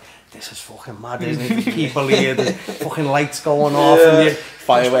and be like, this is fucking mad, isn't it? People here, there's fucking lights going off, and you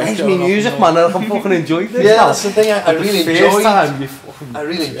fireworks. It's me music, man. I can fucking enjoy this. Yeah, that's the thing. I really enjoyed. I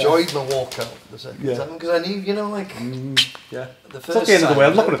really enjoyed my walkout the second time, because I knew, you know, like the first. It's not the end of the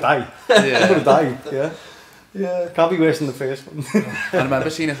world. I'm not gonna die. I'm gonna die. Yeah. Can't be worse than the first one. I remember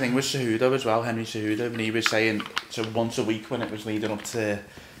seeing a thing with Cejudo as well, Henry Cejudo, and he was saying, so once a week when it was leading up to,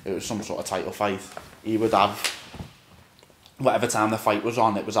 it was some sort of title fight, he would have, whatever time the fight was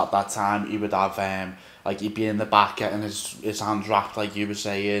on, it was at that time, he would have, like he'd be in the back getting his hands wrapped, like you were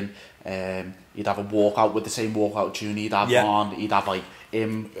saying, he'd have a walkout with the same walkout tune he'd have on, he'd have like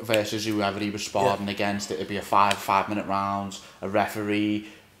him versus whoever he was sparring against, it'd be a 5-minute rounds, a referee,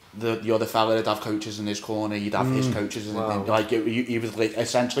 the other fella would have coaches in his corner, he'd have his coaches, and like he would like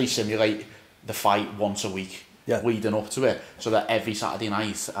essentially simulate the fight once a week. Leading up to it, so that every Saturday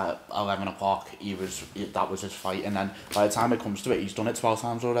night at 11 o'clock that was his fight, and then by the time it comes to it, he's done it 12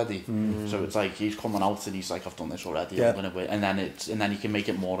 times already. So it's like he's coming out and he's like, I've done this already, I'm gonna win. And then you can make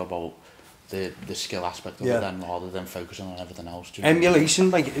it more about the skill aspect of it then, rather than focusing on everything else.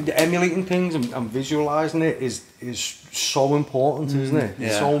 Emulation, like emulating things and visualising it is so important, isn't it?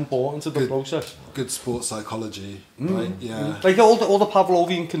 It's so important to the process. Good sports psychology, right? Yeah. Like all the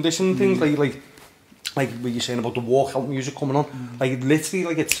Pavlovian conditioning things, like what you're saying about the walkout music coming on, like literally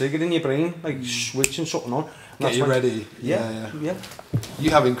like it's triggering your brain, like switching something on. Get you ready. Yeah. You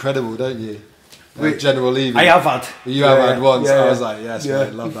have incredible, don't you? General Levy. I have had. You have had once. I was like, yes,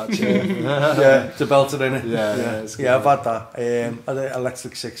 mate, love that chair. It's a belter in it. Yeah, I've had that. At the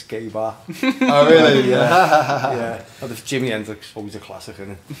Electric 6 gay bar. Oh really? Yeah. The Jimi Hendrix, always a classic,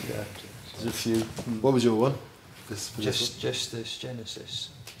 isn't it? Yeah. There's a few. What was your one? Just this Genesis.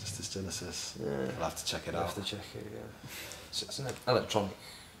 Genesis. Yeah. I'll have to check it out. I'll have to check it, It's an electronic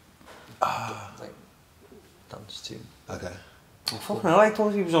like dance tune. Okay. Fucking hell, I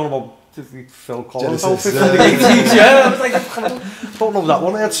thought he was on about Phil Collins Genesis, outfit from the 80s, I was like, I don't know that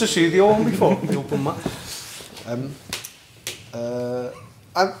one. I had Susudio on before, the open mat.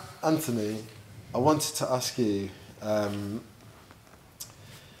 Anthony, I wanted to ask you,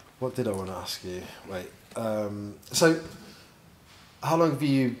 what did I want to ask you? Wait, so how long have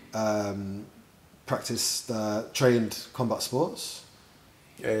you trained combat sports?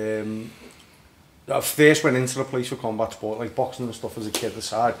 I first went into the place for combat sport, like boxing and stuff as a kid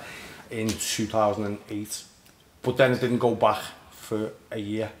aside, in 2008. But then I didn't go back for a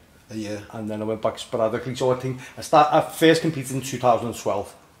year. And then I went back sporadically. So I think I first competed in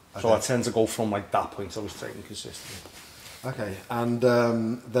 2012. Okay. So I tend to go from like that point. I was training consistently. Okay, and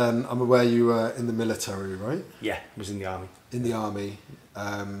then I'm aware you were in the military, right? Yeah, I was in the army. In the army,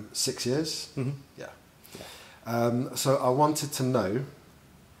 6 years? Mm-hmm. Yeah. So I wanted to know,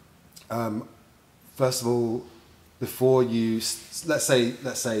 first of all, before you, let's say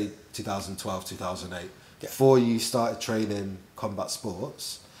 2012, 2008, before you started training combat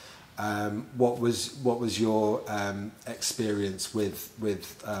sports, what was your experience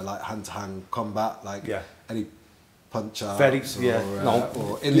with like hand-to-hand combat, like any punch ups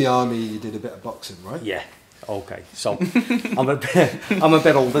or in the army you did a bit of boxing, right? Yeah. Okay. So I'm a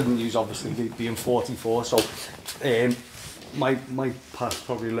bit older than you, obviously, being 44. So my past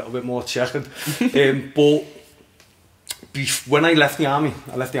probably a little bit more checkered. But when I left the army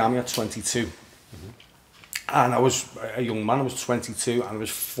at 22. And I was a young man, I was 22, and I was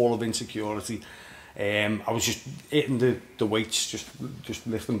full of insecurity. I was just hitting the weights, just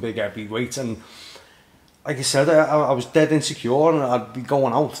lifting big heavy weights, and like I said, I was dead insecure, and I'd be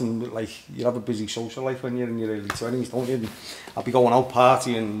going out, and like, you have a busy social life when you're in your early 20s, don't you? And I'd be going out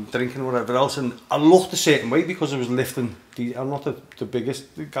partying, drinking, whatever else, and I looked a certain way because I was lifting. I'm not the biggest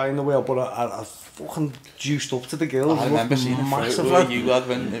guy in the world, but I fucking juiced up to the girls. I remember seeing a photo of you had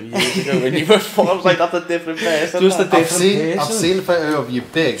years ago when you were four. I was like, that's a different person. Just a different person. I've seen a photo of you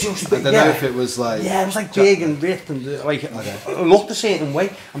big. I don't know if it was like... Yeah, it was like big and ripped, and like, I looked a certain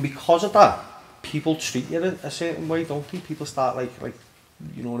way, and because of that, people treat you a certain way, don't they? People start like,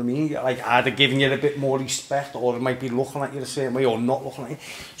 you know what I mean? Like either giving you a bit more respect, or it might be looking at you a certain way, or not looking at you.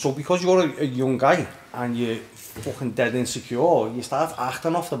 So because you're a young guy and you're fucking dead insecure, you start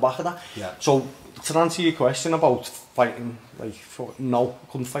acting off the back of that. Yeah. So to answer your question about fighting, like, no,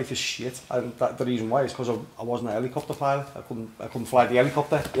 I couldn't fight for shit. And the reason why is because I wasn't a helicopter pilot. I couldn't fly the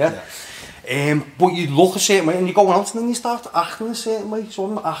helicopter. Yeah. But you look a certain way and you're going out and then you start acting a certain way. So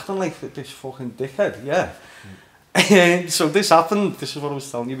I'm acting like this fucking dickhead. Yeah. So this happened. This is what I was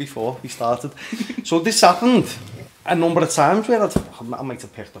telling you before we started. So this happened a number of times where I might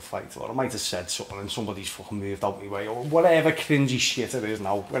have picked a fight, or I might have said something and somebody's fucking moved out my way, or whatever cringy shit it is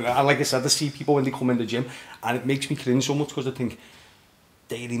now. And like I said, I see people when they come in the gym and it makes me cringe so much because I think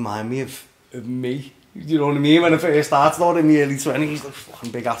they remind me of me. You know what I mean? When I first started out in the early 20s, like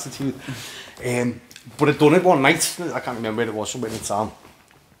fucking big attitude. But I'd done it one night, I can't remember where it was, somewhere in town.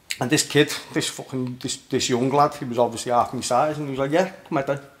 And this kid, this young lad, he was obviously half my size, and he was like, yeah, come here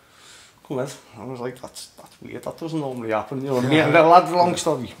then. Come here. I was like, that's weird, that doesn't normally happen, you know what I mean? And the lad, long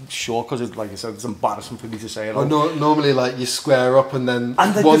story short, because like I said, it's embarrassing for me to say it. Well, normally like you square up and then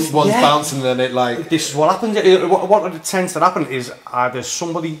one's bouncing and then it like... This is what happens, what tends to happen is either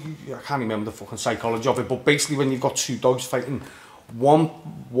somebody, I can't remember the fucking psychology of it, but basically when you've got two dogs fighting, one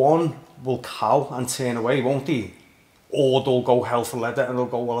will cow and turn away, won't he? Or they'll go hell for leather and they'll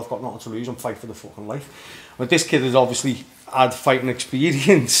go, well, I've got nothing to lose and fight for the fucking life. But this kid has obviously had fighting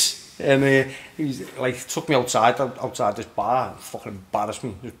experience, and he's like, took me outside this bar, fucking embarrassed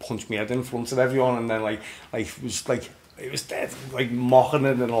me, just punched me head in front of everyone, and then it was dead, like mocking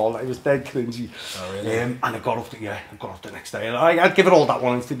it and all. It was dead cringy. Oh, really? And I got up the next day. And I'd give it all that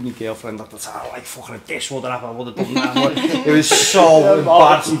one to my girlfriend at the time. Like, fucking if this would have happened, I would have done that. It was so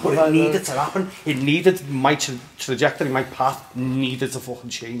embarrassing, but it needed to happen. It needed, my trajectory, my path needed to fucking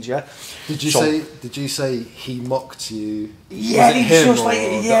change, yeah. Did you say he mocked you? Yeah, he was just like,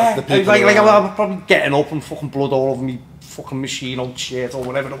 yeah. Like I'm probably getting up and fucking blood all over me. Fucking machine old shit or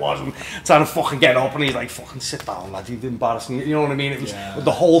whatever it was, and trying to fucking get up, and he's like, fucking sit down lad, you'd embarrass me, you know what I mean? It was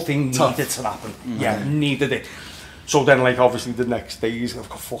the whole thing needed to happen. Yeah, needed it. So then, like, obviously the next days I've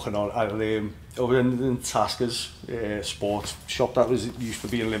got fucking on over in Tasker's sports shop that used to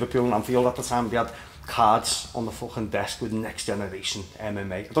be in Liverpool and Anfield at the time. They had cards on the fucking desk with Next Generation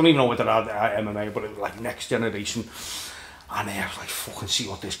MMA. I don't even know whether they had MMA, but it was like Next Generation. And I was like, fucking see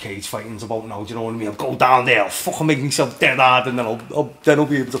what this cage fighting's about now, do you know what I mean? I'll go down there, I'll fucking make myself dead hard, and then I'll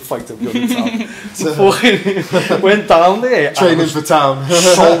be able to fight every other town. So fucking went down there. Training for town.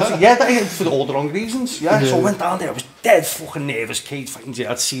 For all the wrong reasons, yeah. So I went down there, I was dead fucking nervous, cage fighting,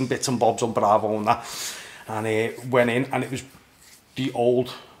 yeah. I'd seen bits and bobs on Bravo and that. And went in, and it was the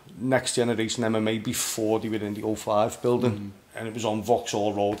old Next Generation MMA before they were in the 05 building. And it was on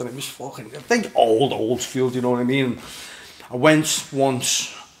Vauxhall Road, and it was fucking, I think old field, you know what I mean? I went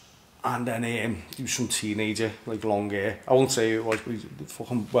once, and then he was some teenager, like long hair. I won't say who it was, but he's a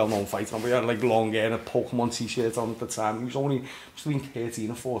fucking well-known fighter. But he had like long hair and a Pokemon t-shirt on at the time. He was only between 13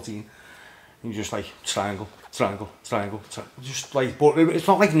 and 14. You just like triangle, just like. But it's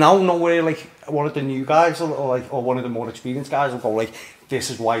not like now, where like one of the new guys or one of the more experienced guys will go like,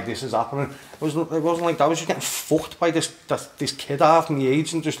 this is why this is happening. It wasn't like that. I was just getting fucked by this kid half my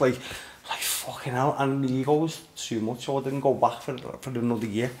age and just like fucking hell. And the ego was too much, so I didn't go back for another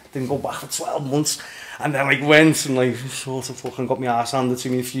year. Didn't go back for 12 months, and then like went and like sort of fucking got my ass handed to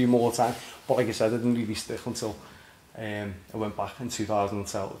me a few more times. But like I said, I didn't really stick until I went back in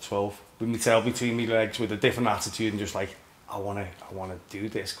 2012 with my tail between my legs with a different attitude and just like, I wanna do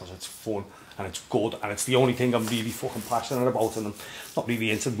this because it's fun and it's good and it's the only thing I'm really fucking passionate about, and I'm not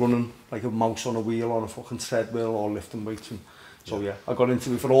really into running like a mouse on a wheel on a fucking treadmill or lifting weights. And so yeah, I got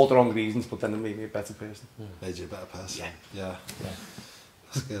into it for all the wrong reasons, but then it made me a better person. Made you a better person. Yeah.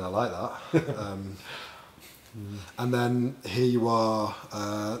 That's good, I like that. And then here you are,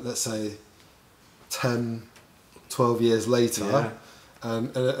 let's say 10, 12 years later,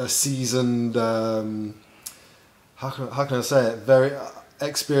 and a seasoned, how can I say it, very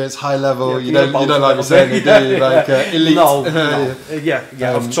experienced, high level, you don't like me saying it, do you? Like elite. No.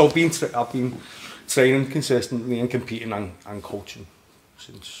 I've been training consistently and competing and coaching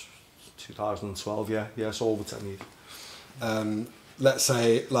since 2012, so over 10 years. Let's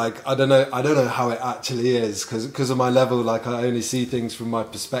say, like, I don't know how it actually is, because of my level, like, I only see things from my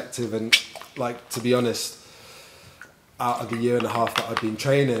perspective, and like, to be honest, out of the year and a half that I've been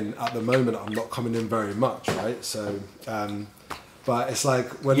training, at the moment I'm not coming in very much, right? So but it's like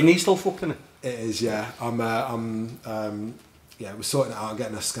when your knee's still fucking it. It is, yeah. I'm we're sorting it out,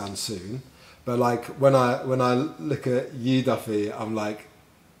 getting a scan soon. But like when I look at you, Duffy, I'm like,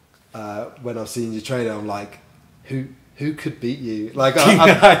 when I've seen you training, I'm like, who could beat you? Like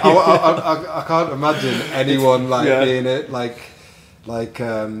I can't imagine anyone like being it. But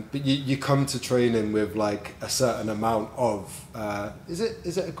you come to training with like a certain amount of is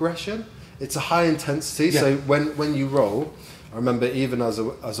it aggression? It's a high intensity. Yeah. So when you roll, I remember even as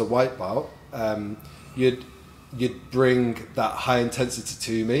a white belt, you'd bring that high intensity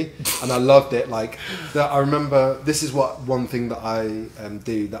to me, and I loved it. Like that, I remember this is one thing that I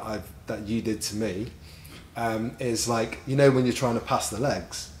do that you did to me, is like, you know, when you're trying to pass the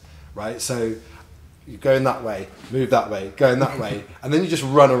legs, right? So you're going that way, move that way, going that way, and then you just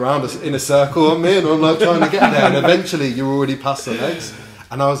run around in a circle on me, and I'm like trying to get there, and eventually you're already past the legs,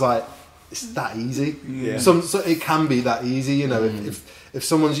 and I was like, it's that easy. Yeah. So it can be that easy, you know. If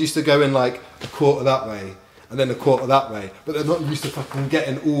someone's used to going like a quarter that way and then a quarter that way, but they're not used to fucking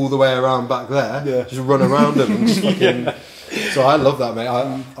getting all the way around back there, just run around them and just fucking. So I love that, mate.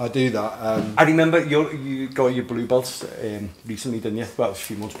 I do that. I remember you got your blue belts recently, didn't you? Well, a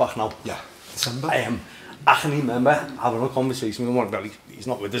few months back now. Yeah, December. I can remember having a conversation with one. Well, he's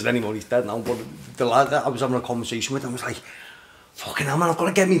not with us anymore. He's dead now. But the lad that I was having a conversation with, I was like, fucking hell, man, I've got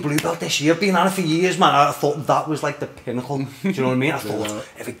to get me blue belt this year. I've been at it for years, man. I thought that was like the pinnacle. Do you know what I mean? I thought,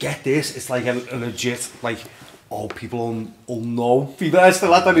 if I get this, it's like a legit, like, oh, people will know. I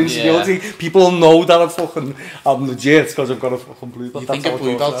still had that insecurity. Yeah. People will know that I'm legit because I've got a fucking blue belt. You think a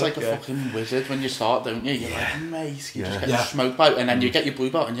blue belt's like a fucking wizard when you start, don't you? You're like, mate, you just get smoked out, and then you get your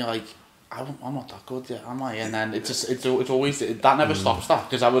blue belt and you're like, I'm not that good yet, am I? And then it's always, that never stops that,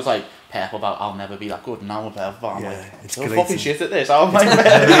 because I was like, purple belt, I'll never be that good, and now I'm purple belt, I'm like, it's fucking shit at this, how am I?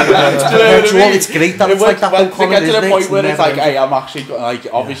 It's great that it's like that whole comment, to get to the point where it's like, hey, I'm actually, like,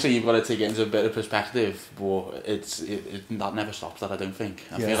 obviously you've got to take it into a bit of perspective, but that never stops that, I don't think.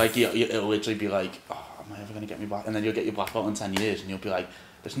 I feel like it'll literally be like, oh, am I ever going to get me back? And then you'll get your black belt in 10 years, and you'll be like,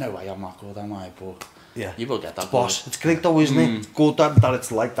 there's no way I'm that good, am I? But you will get that. Boss, it's great though, isn't it? It's good that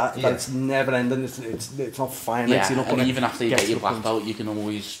it's like that. That it's never ending. It's not finite. Yeah, you're not and even after you get your black belt, you can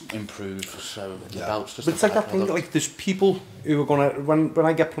always improve. So the belt's just. But it's like that thing. Like there's people who are gonna when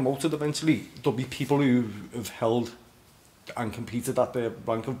I get promoted eventually, there'll be people who have held and competed at the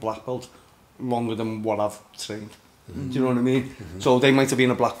rank of black belt longer than what I've trained. Do you know what I mean? So they might have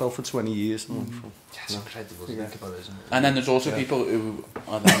been a black belt for 20 years. That's incredible to think about, isn't it? And then there's also people who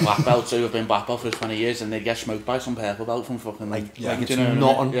are black belts who have been black belt for 20 years and they get smoked by some purple belt from fucking like it's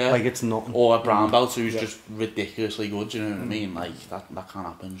nothing. Like it's nothing. Or a brown belt who's just ridiculously good. Do you know what I mean? Like that can't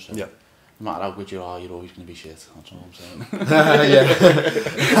happen. So no matter how good you are, you're always going to be shit. That's all I'm saying.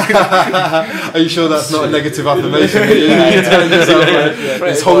 Are you sure that's not a negative affirmation? You're telling yourself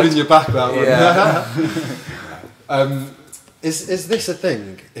it's holding you back, that one. Is this a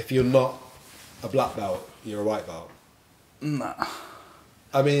thing? If you're not a black belt, you're a white belt? Nah.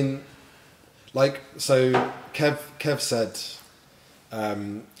 I mean, like, so Kev said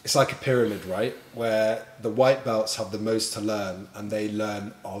it's like a pyramid, right? Where the white belts have the most to learn, and they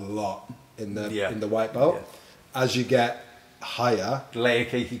learn a lot in the white belt. As you get higher, layer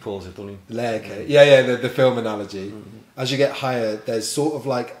cake he calls it, doesn't he? layer cake. Yeah, the film analogy. As you get higher, there's sort of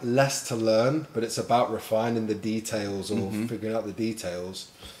like less to learn, but it's about refining the details or figuring out the details.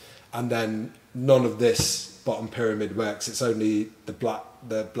 And then none of this bottom pyramid works. It's only the black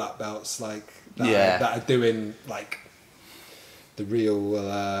belts like that are doing like the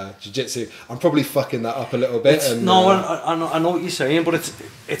real jiu-jitsu. I'm probably fucking that up a little bit. I know what you're saying, but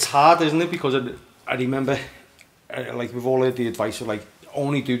it's hard, isn't it? Because I remember, like we've all heard the advice of like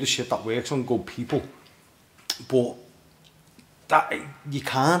only do the shit that works on good people, but that you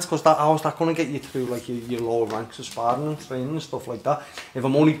can't, because how's that going to get you through like your lower ranks of sparring and training and stuff like that? If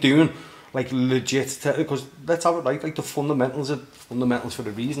I'm only doing like legit, because let's have it right, like the fundamentals are fundamentals for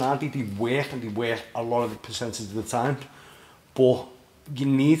a reason, aren't they? They work a lot of the percentage of the time, but you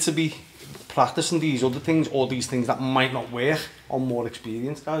need to be practicing these other things or these things that might not work on more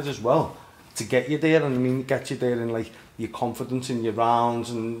experienced guys as well to get you there. And I mean, get you there in like your confidence in your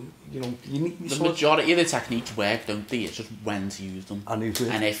rounds, and you know, you need the majority of the techniques work, don't they? It's just when to use them. And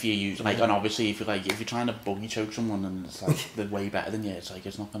if you use like, and obviously if you're trying to buggy choke someone and it's like they're way better than you, it's like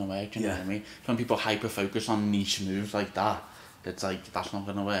it's not gonna work. Do you know what I mean? When people hyper focus on niche moves like that, it's like that's not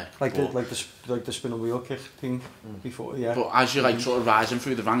gonna work. Like the spin and wheel kick thing before, yeah. But as you're like sort of rising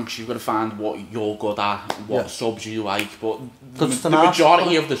through the ranks, you've got to find what you're good at, what subs you like. But the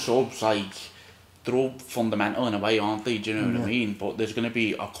majority of the subs, like, they're all fundamental in a way, aren't they? Do you know what I mean? But there's going to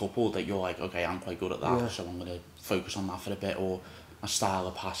be a couple that you're like, okay, I'm quite good at that, so I'm going to focus on that for a bit, or a style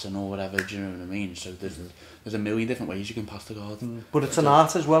of passing or whatever. Do you know what I mean? So there's a million different ways you can pass the guard. But it's an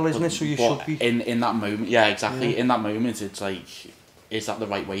art as well, isn't it? So you should be in that moment. Yeah, exactly. In that moment, it's like, is that the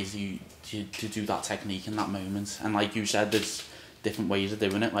right way to do that technique in that moment? And like you said, there's different ways of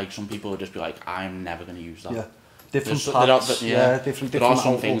doing it. Like some people will just be like, I'm never going to use that. Yeah. Different parts, different. There are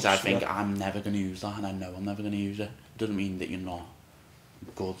some things I think I'm never going to use that, and I know I'm never going to use it. It doesn't mean that you're not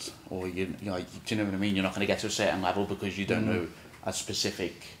good, or you're like, do you know what I mean? You're not going to get to a certain level because you don't know a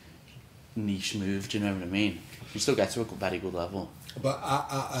specific niche move. Do you know what I mean? You still get to a very good level. But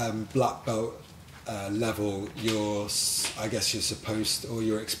at black belt level, I guess you're supposed, or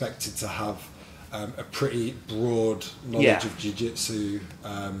you're expected to have a pretty broad knowledge of jiu-jitsu,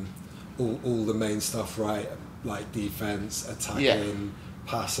 all the main stuff, right? Like defense, attacking,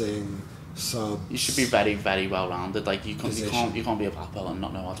 passing, subs. You should be very, very well rounded. Like you can't be a black belt and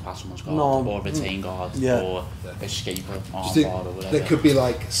not know how to pass someone's guard, or retain guard, or escape an arm guard, or whatever. There could be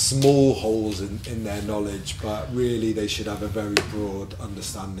like small holes in their knowledge, but really they should have a very broad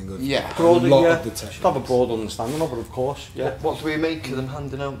understanding of a lot of the techniques. Should have a broad understanding of it, of course. Yeah. What do we make of them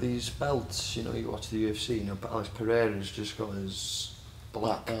handing out these belts? You know, you watch the UFC. You know, Alex Pereira's just got his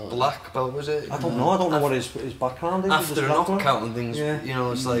black belt, was it? I don't know what his background is. After a knockout and things, you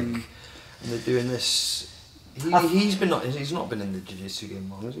know, it's like, and they're doing this. He's not been in the jiu-jitsu game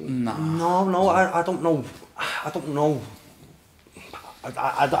long, has he? No, I don't know. I don't know.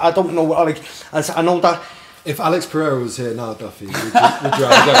 I don't know. Like, I know that. If Alex Pereira was here now, Duffy, would you rather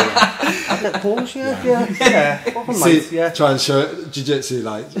go? Of course, yeah. See, try and show jiu-jitsu,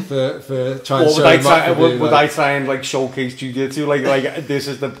 like for try and show him up. Would I try and like showcase jiu-jitsu, like this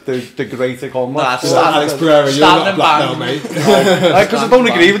is the greater combat? Alex Pereira, you're not a black belt, mate. Because I don't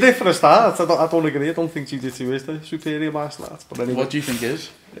agree with it for a start. I don't agree. I don't think jiu-jitsu is the superior martial arts. But anyway, what do you think is?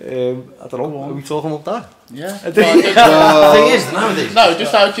 I don't know. Are we talking about that? Yeah. The thing is, nowadays. No,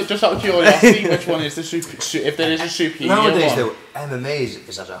 just out of curiosity, which one is the super? If there is a superior nowadays, one. though, MMA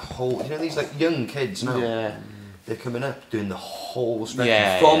is as a whole. You know, these like young kids now. Yeah. They're coming up doing the whole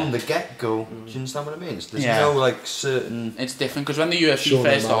spectrum from the get-go. Do you understand what I mean? There's no like certain. It's different because when the UFC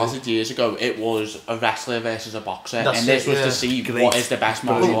first started years ago, it was a wrestler versus a boxer, and this was to see what is the best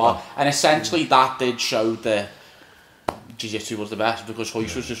martial art. And essentially, that did show that jiu-jitsu was the best because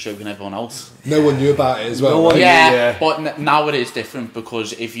Hoist was just showing everyone else. No one knew about it as well. Right? But now it is different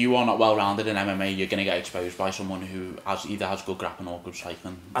because if you are not well-rounded in MMA, you're going to get exposed by someone who either has good grappling or good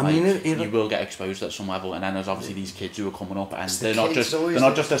striking. I mean, you will get exposed at some level, and then there's obviously these kids who are coming up, and they're not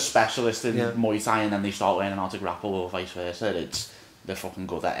just a specialist in Muay Thai, and then they start learning how to grapple or vice versa. They're fucking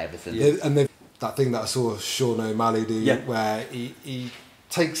good at everything. Yeah, and that thing that I saw Sean O'Malley do, where he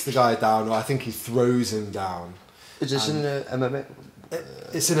takes the guy down, or I think he throws him down. Is this in the MMA?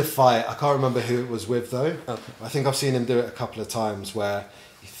 It's in a fight. I can't remember who it was with though. Okay. I think I've seen him do it a couple of times where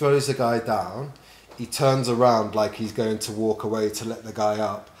he throws the guy down, he turns around like he's going to walk away to let the guy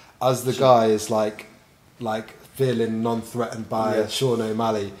up. As the guy is like feeling non-threatened by Sean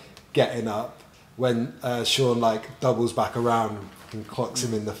O'Malley getting up, when Sean like doubles back around and clocks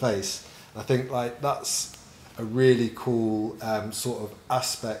him in the face. I think like that's a really cool sort of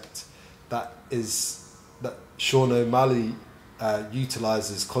aspect that Sean O'Malley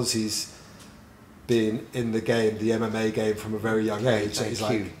utilises, because he's been in the game, the MMA game from a very young age. So he's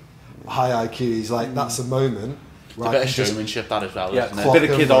like high IQ. He's like, that's a moment. It's a bit of showmanship that as well, isn't it? A bit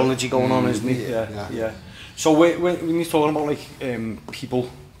of kidology going on, isn't it? Yeah. So when you're talking about like people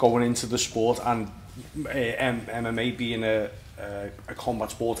going into the sport and MMA being a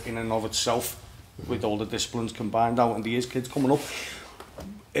combat sport in and of itself, with all the disciplines combined out, and these kids coming up,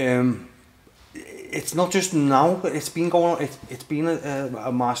 it's not just now, but it's been going on. It's been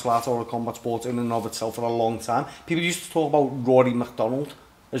a martial art or a combat sport in and of itself for a long time. People used to talk about Rory McDonald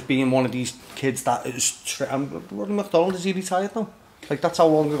as being one of these kids that is... Rory McDonald, is he retired now? Like, that's how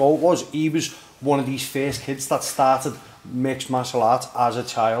long ago it was. He was one of these first kids that started mixed martial arts as a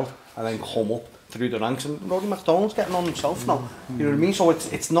child and then come up through the ranks. And Rory McDonald's getting on himself now. You know what I mean? So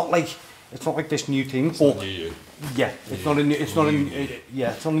it's not like this new thing. It's not new. Yeah, it's not a new. It's not a new.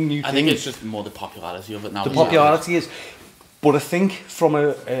 Yeah, it's not a new thing. I think it's just more the popularity of it now. The popularity is, but I think from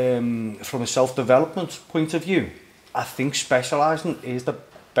a self-development point of view, I think specialising is the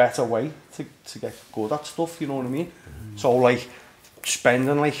better way to get good at stuff, you know what I mean? So like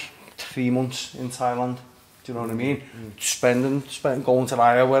spending like 3 months in Thailand, do you know what I mean? Spending going to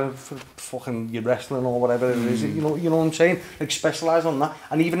Iowa for fucking your wrestling or whatever it is, you know what I'm saying? Like specialise on that,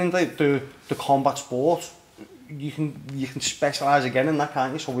 and even in the combat sport, you can specialise again in that,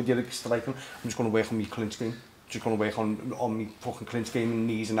 can't you? So with your striking, I'm just going to work on my clinch game. Just going to work on my fucking clinch game and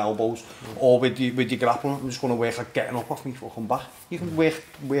knees and elbows, or with your grappling, I'm just going to work at getting up off my fucking back. You can work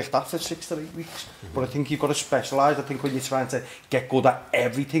that for 6 to 8 weeks, but I think you've got to specialise. I think when you're trying to get good at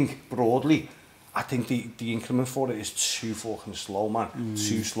everything broadly, I think the increment for it is too fucking slow, man.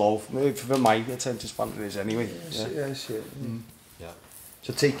 Too slow. For my attention span, it is anyway. Yeah, I see it. Yeah.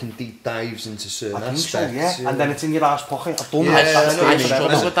 So taking deep dives into certain aspects. So, and then it's in your arse pocket. I've done that. I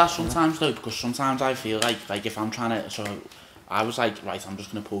struggle with that sometimes though, because sometimes I feel like if I'm trying to, so I was like, right, I'm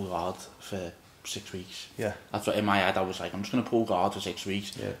just going to pull guard for 6 weeks. Yeah. That's what in my head I was like, I'm just going to pull guard for 6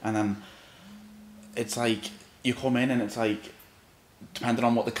 weeks. Yeah. And then it's like, you come in and it's like, depending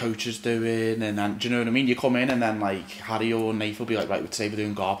on what the coach is doing, and then, do you know what I mean? You come in and then like Harry or Nath will be like, right, say we're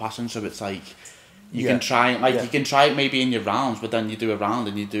doing guard passing, so it's like, you can try you can try it maybe in your rounds, but then you do a round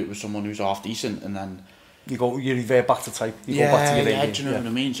and you do it with someone who's half decent, and then you revert back to type. You go back to your do you know what I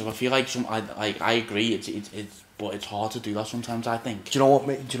mean? So I feel like I agree. It's but it's hard to do that sometimes, I think. Do you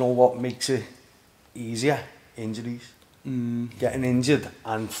know what makes it easier? Injuries. Getting injured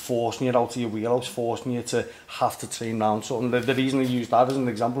and forcing you out of your wheelhouse, forcing you to have to train round something. The reason I use that as an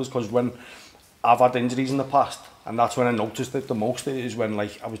example is because when I've had injuries in the past, and that's when I noticed it the most, is when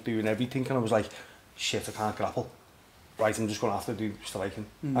like I was doing everything and I was like, shit, I can't grapple. Right, I'm just going to have to do striking.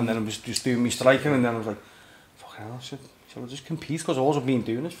 And then I was just doing me striking, and then I was like, fucking hell, should I just compete? Because all I've been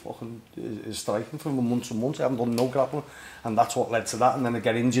doing is striking for months and months. I haven't done no grappling, and that's what led to that. And then I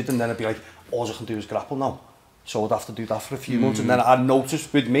get injured, and then I'd be like, all I can do is grapple now. So I'd have to do that for a few months, and then I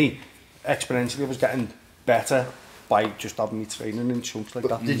noticed with me, exponentially, I was getting better by just having me training in chunks like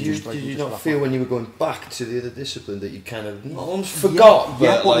that. Did you not feel when you were going back to the other discipline that you kind of almost forgot?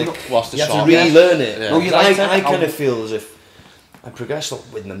 Yeah, like, what's the you have shot? to relearn it. No, I kind of feel as if I progress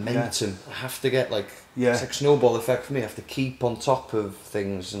with momentum. I have to get like it's like snowball effect for me. I have to keep on top of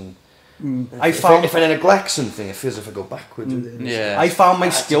things, and if I neglect something, it feels as if I go backwards. I found my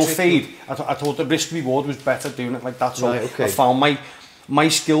skill fade. I thought the risk reward was better doing it like that. So I found my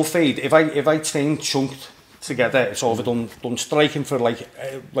skill fade. If I trained chunked together, so I've done striking for like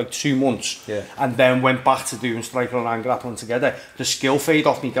 2 months, and then went back to doing striking and grappling together, the skill fade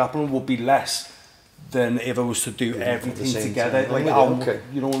off me grappling would be less than if I was to do everything together. Like,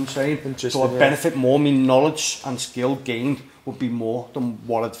 you know what I'm saying? So I'd benefit more. My knowledge and skill gained would be more than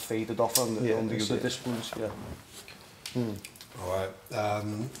what I'd faded off on the other disciplines. All right,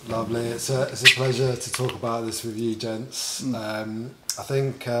 lovely. It's a pleasure to talk about this with you, gents. I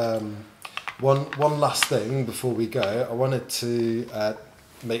think one last thing before we go. I wanted to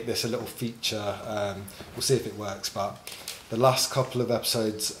make this a little feature. We'll see if it works, but the last couple of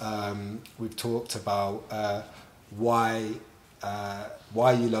episodes we've talked about why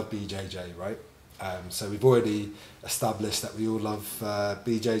you love BJJ, right? So we've already established that we all love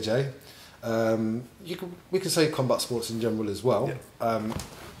BJJ. We can say combat sports in general as well.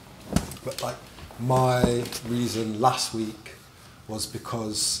 But like my reason last week was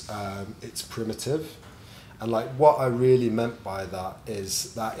because it's primitive, and like what I really meant by that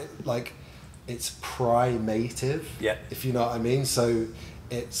is that it's primative, if you know what I mean. So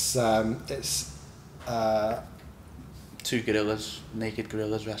it's two gorillas, naked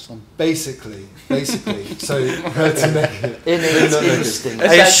gorillas wrestling. Basically. So naked.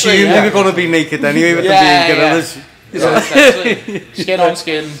 I assume they were going to be naked anyway with them being gorillas. Yeah, essentially. Skin on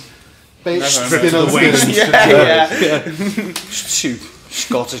skin. Skin on skin. Yeah. Two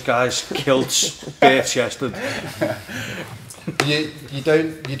Scottish guys, kilts, bare chested. You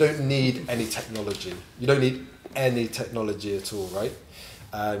don't need any technology. You don't need any technology at all, right?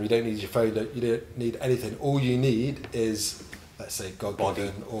 You don't need your phone. You don't need anything. All you need is, let's say,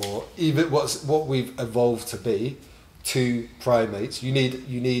 God-given, or even what we've evolved to be, 2 primates. You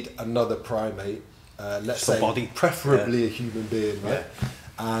need another primate. Let's say, body. preferably a human being, right? Yeah.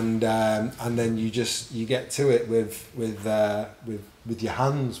 And then you get to it with your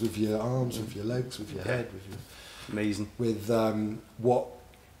hands, with your arms, with your legs, with your head, with your amazing. With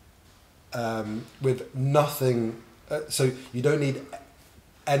with nothing. So you don't need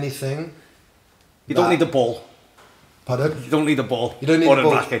anything. You don't need the ball. Pardon? You don't need the ball. You don't need or the a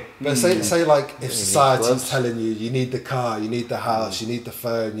ball. racket. But say like if society's telling you need the car, you need the house, you need the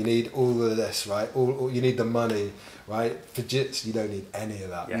phone, you need all of this, right? All you need the money, right? For Jits, you don't need any of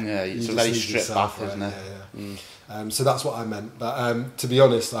that. Yeah, it's a very stripped back, isn't it? Yeah. So that's what I meant. But to be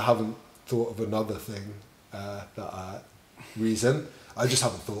honest, I haven't thought of another thing reason. I just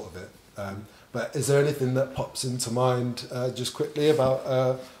haven't thought of it. But is there anything that pops into mind just quickly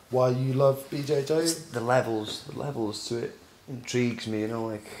about why you love BJJ? The levels to it intrigues me. You know,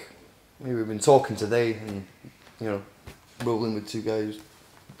 like maybe we've been talking today, and you know, rolling with 2 guys,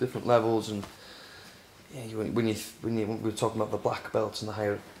 different levels, and yeah, when we were talking about the black belts and the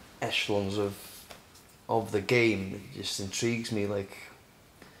higher echelons of the game, it just intrigues me. Like,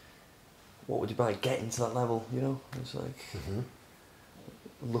 what would you be like getting to that level? You know, it's like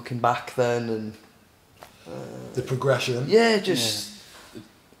looking back then and the progression. Yeah, just. Yeah.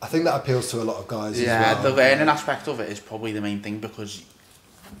 I think that appeals to a lot of guys as well. Yeah, the learning aspect of it is probably the main thing, because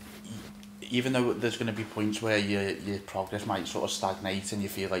even though there's going to be points where your progress might sort of stagnate and you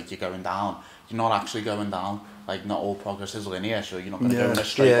feel like you're going down, you're not actually going down. Like, not all progress is linear, so you're not going to go in a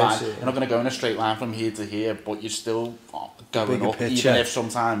straight line. You're not going to go in a straight line from here to here, but you're still going up, even if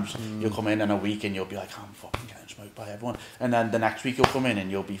sometimes you'll come in a week and you'll be like, I'm fucking getting smoked by everyone. And then the next week you'll come in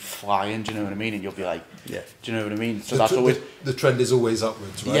and you'll be flying, do you know what I mean? And you'll be like, do you know what I mean? So that's always... The trend is always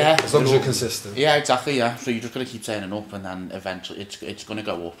upwards, right? Yeah. As long as you're consistent. Yeah, exactly, yeah. So you're just going to keep turning up, and then eventually it's going to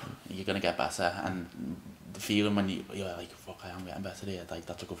go up. You're going to get better, and the feeling when you're like, fuck, I am getting better here, like,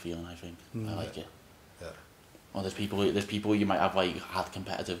 that's a good feeling, I think. I like it. Yeah. Or there's people you might have like had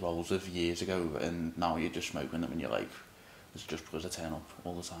competitive roles with years ago, and now you're just smoking them, and you're like, it's just because I turn up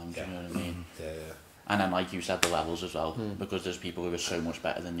all the time. Do you know what I mean? Yeah. And then, like you said, the levels as well, because there's people who are so much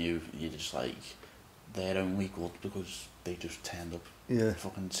better than you. You're just like, they're only good because they just turned up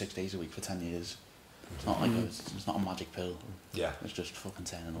fucking 6 days a week for 10 years. It's not like it's not a magic pill. Yeah, it's just fucking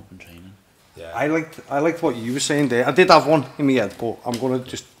turning up and training. Yeah, I liked what you were saying there. I did have one in my head, but I'm gonna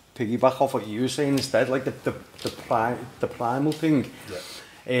just piggyback off what you were saying instead, like the primal thing.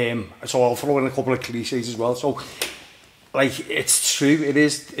 Yeah. So I'll throw in a couple of cliches as well. So, like, it's true. It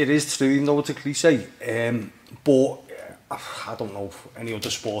is true, even though it's a cliche. But I don't know any other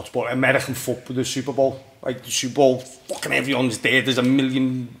sports, but American football, the Super Bowl, like the Super Bowl, fucking everyone's there. There's 1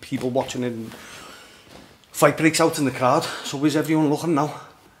 million people watching it. And fight breaks out in the crowd. So is everyone looking now?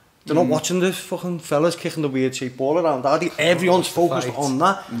 They're not watching the fucking fellas kicking the weird shaped ball around, are they? Everyone's focused on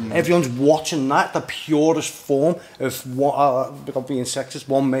that. Everyone's watching that, the purest form of what, without being sexist,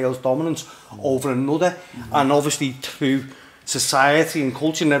 one male's dominance over another. And obviously through society and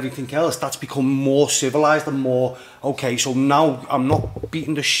culture and everything else, that's become more civilized and more, okay, so now I'm not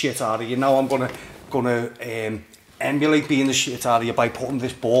beating the shit out of you. Now I'm gonna emulate being the shit out of you by putting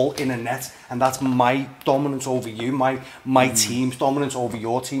this ball in a net, and that's my dominance over you. My team's dominance over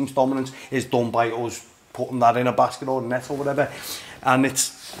your team's dominance is done by us putting that in a basket or a net or whatever. And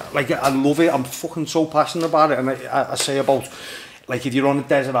it's like, I love it. I'm fucking so passionate about it. And I say about, like, if you're on a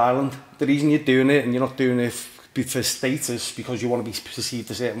desert island, the reason you're doing it, and you're not doing it for status because you want to be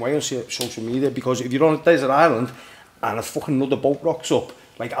perceived a certain way on social media, because if you're on a desert island and a fucking another boat rocks up,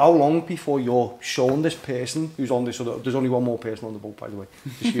 like, how long before you're showing this person who's on this other... There's only one more person on the boat, by the way.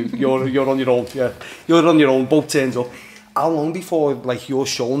 Just you're on your own, yeah. You're on your own, boat turns up. How long before, like, you're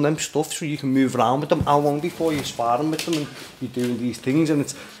showing them stuff so you can move around with them? How long before you're sparring with them and you're doing these things?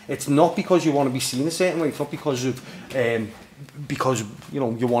 And it's not because you want to be seen a certain way. It's not because of... because, you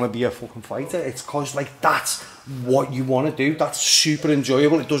know, you want to be a fucking fighter. It's because, like, that's what you want to do. That's super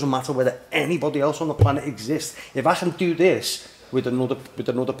enjoyable. It doesn't matter whether anybody else on the planet exists. If I can do this with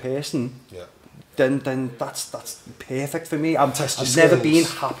another person, then that's perfect for me. I've Test never your been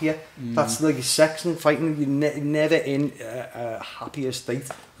skills. happier. That's like sex and fighting. You're never in a happier state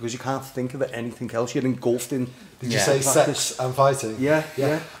because you can't think of anything else. You're engulfed in. Did you say practice. sex and fighting? Yeah.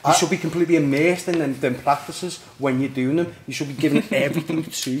 You should be completely immersed in them practices when you're doing them. You should be giving everything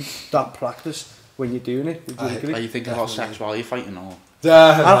to that practice when you're doing it. Would you agree? Are you thinking about sex while you're fighting, or?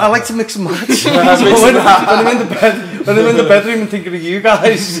 I like to mix and match. So when I'm in the bedroom and thinking of you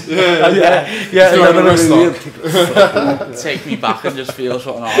guys, Take me back and just feel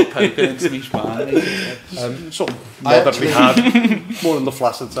something hard poking into my spine. something moderately hard, more on the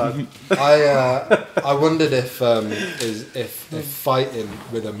flaccid side. I wondered if fighting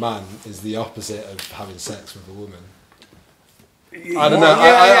with a man is the opposite of having sex with a woman. I don't know.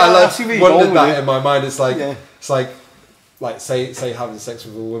 I wondered that in my mind. It's like say having sex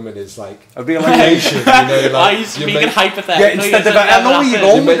with a woman is like a realization, you know, like He's speaking hypothetically. Yeah, instead of I know where you're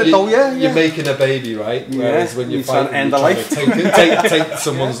going with it though. You're making a baby, right? Whereas when you're fighting, end you're the trying life. to take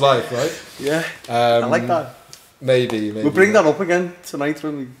someone's life, right? Yeah, I like that. Maybe We'll bring that up again tonight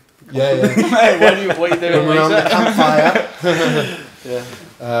when we. Yeah. What are you doing? When we're on the campfire.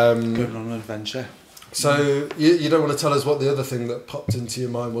 Going on an adventure. So you don't want to tell us what the other thing that popped into your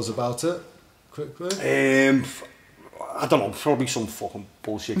mind was about it, quickly? I don't know, probably some fucking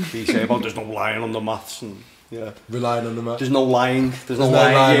bullshit cliche about there's no lying on the maths and Relying on the mat. there's no lying. There's no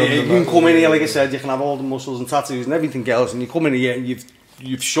lying lying. on the You mat. can come in here, like I said, you can have all the muscles and tattoos and everything else, and you come in here and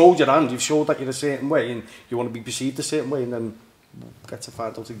you've showed your hand, you've showed that you're a certain way, and you want to be perceived a certain way, and then get to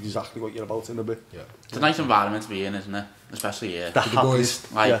find out exactly what you're about in a bit. Yeah. It's a nice environment to be in, isn't it? Especially here. The With the boys.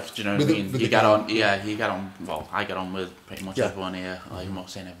 happiest. Like, do you know what I mean? with You the get gang. on, you get on, well, I get on with pretty much Yeah. everyone here. Like, I'm not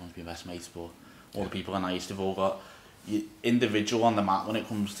saying everyone's my best mates, but all the people are nice. They've all got individual on the mat when it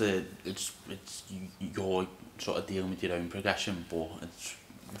comes to, you're sort of dealing with your own progression, but it's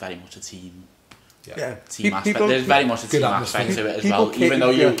very much a team. Yeah. Team aspect. There's very much a Good team atmosphere. aspect to it as People well. Even though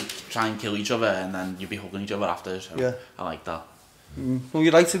you yeah. try and kill each other and then you'll be hugging each other after, so Yeah. I like that. Well,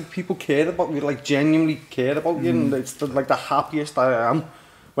 you like to people care about you, like genuinely care about you, and it's like the happiest I am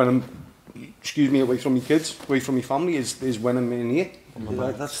when I'm, away from my kids, away from my family is when I'm in here.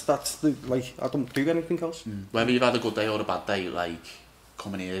 Like, that's the like I don't do anything else. Whether you've had a good day or a bad day, like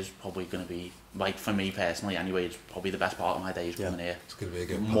coming here is probably going to be, like for me personally anyway, it's probably the best part of my day is coming here. It's going to be a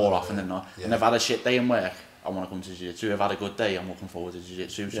good more part, often than not. Yeah. And if I've had a shit day in work, I want to come to Jiu-Jitsu. If I've had a good day, I'm looking forward to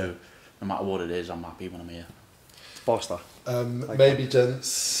Jiu-Jitsu. So no matter what it is, I'm happy when I'm here. Boss that. Maybe, gents.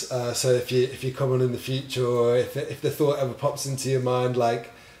 So if you come on in the future, or if the thought ever pops into your mind, like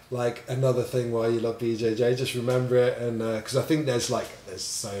another thing why you love BJJ, just remember it, and because I think there's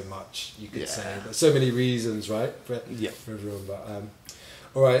so much you could say, there's so many reasons, right, for everyone. But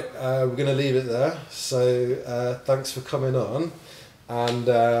all right, we're gonna leave it there. So thanks for coming on, and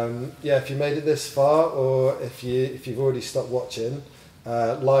if you made it this far, or if you've already stopped watching.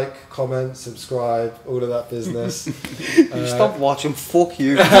 Like, comment, subscribe, all of that business. You stop watching, fuck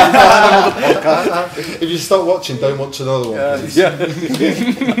you. If you stop watching, don't watch another one, please.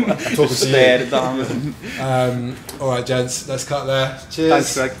 Talking to you. Alright, gents, let's cut there. Cheers.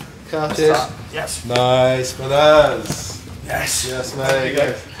 Thanks, Greg. Cut it. Yes. Nice, brothers. Yes. Yes, There you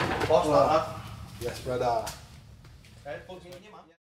mate. go. Boss that. Yes, brother.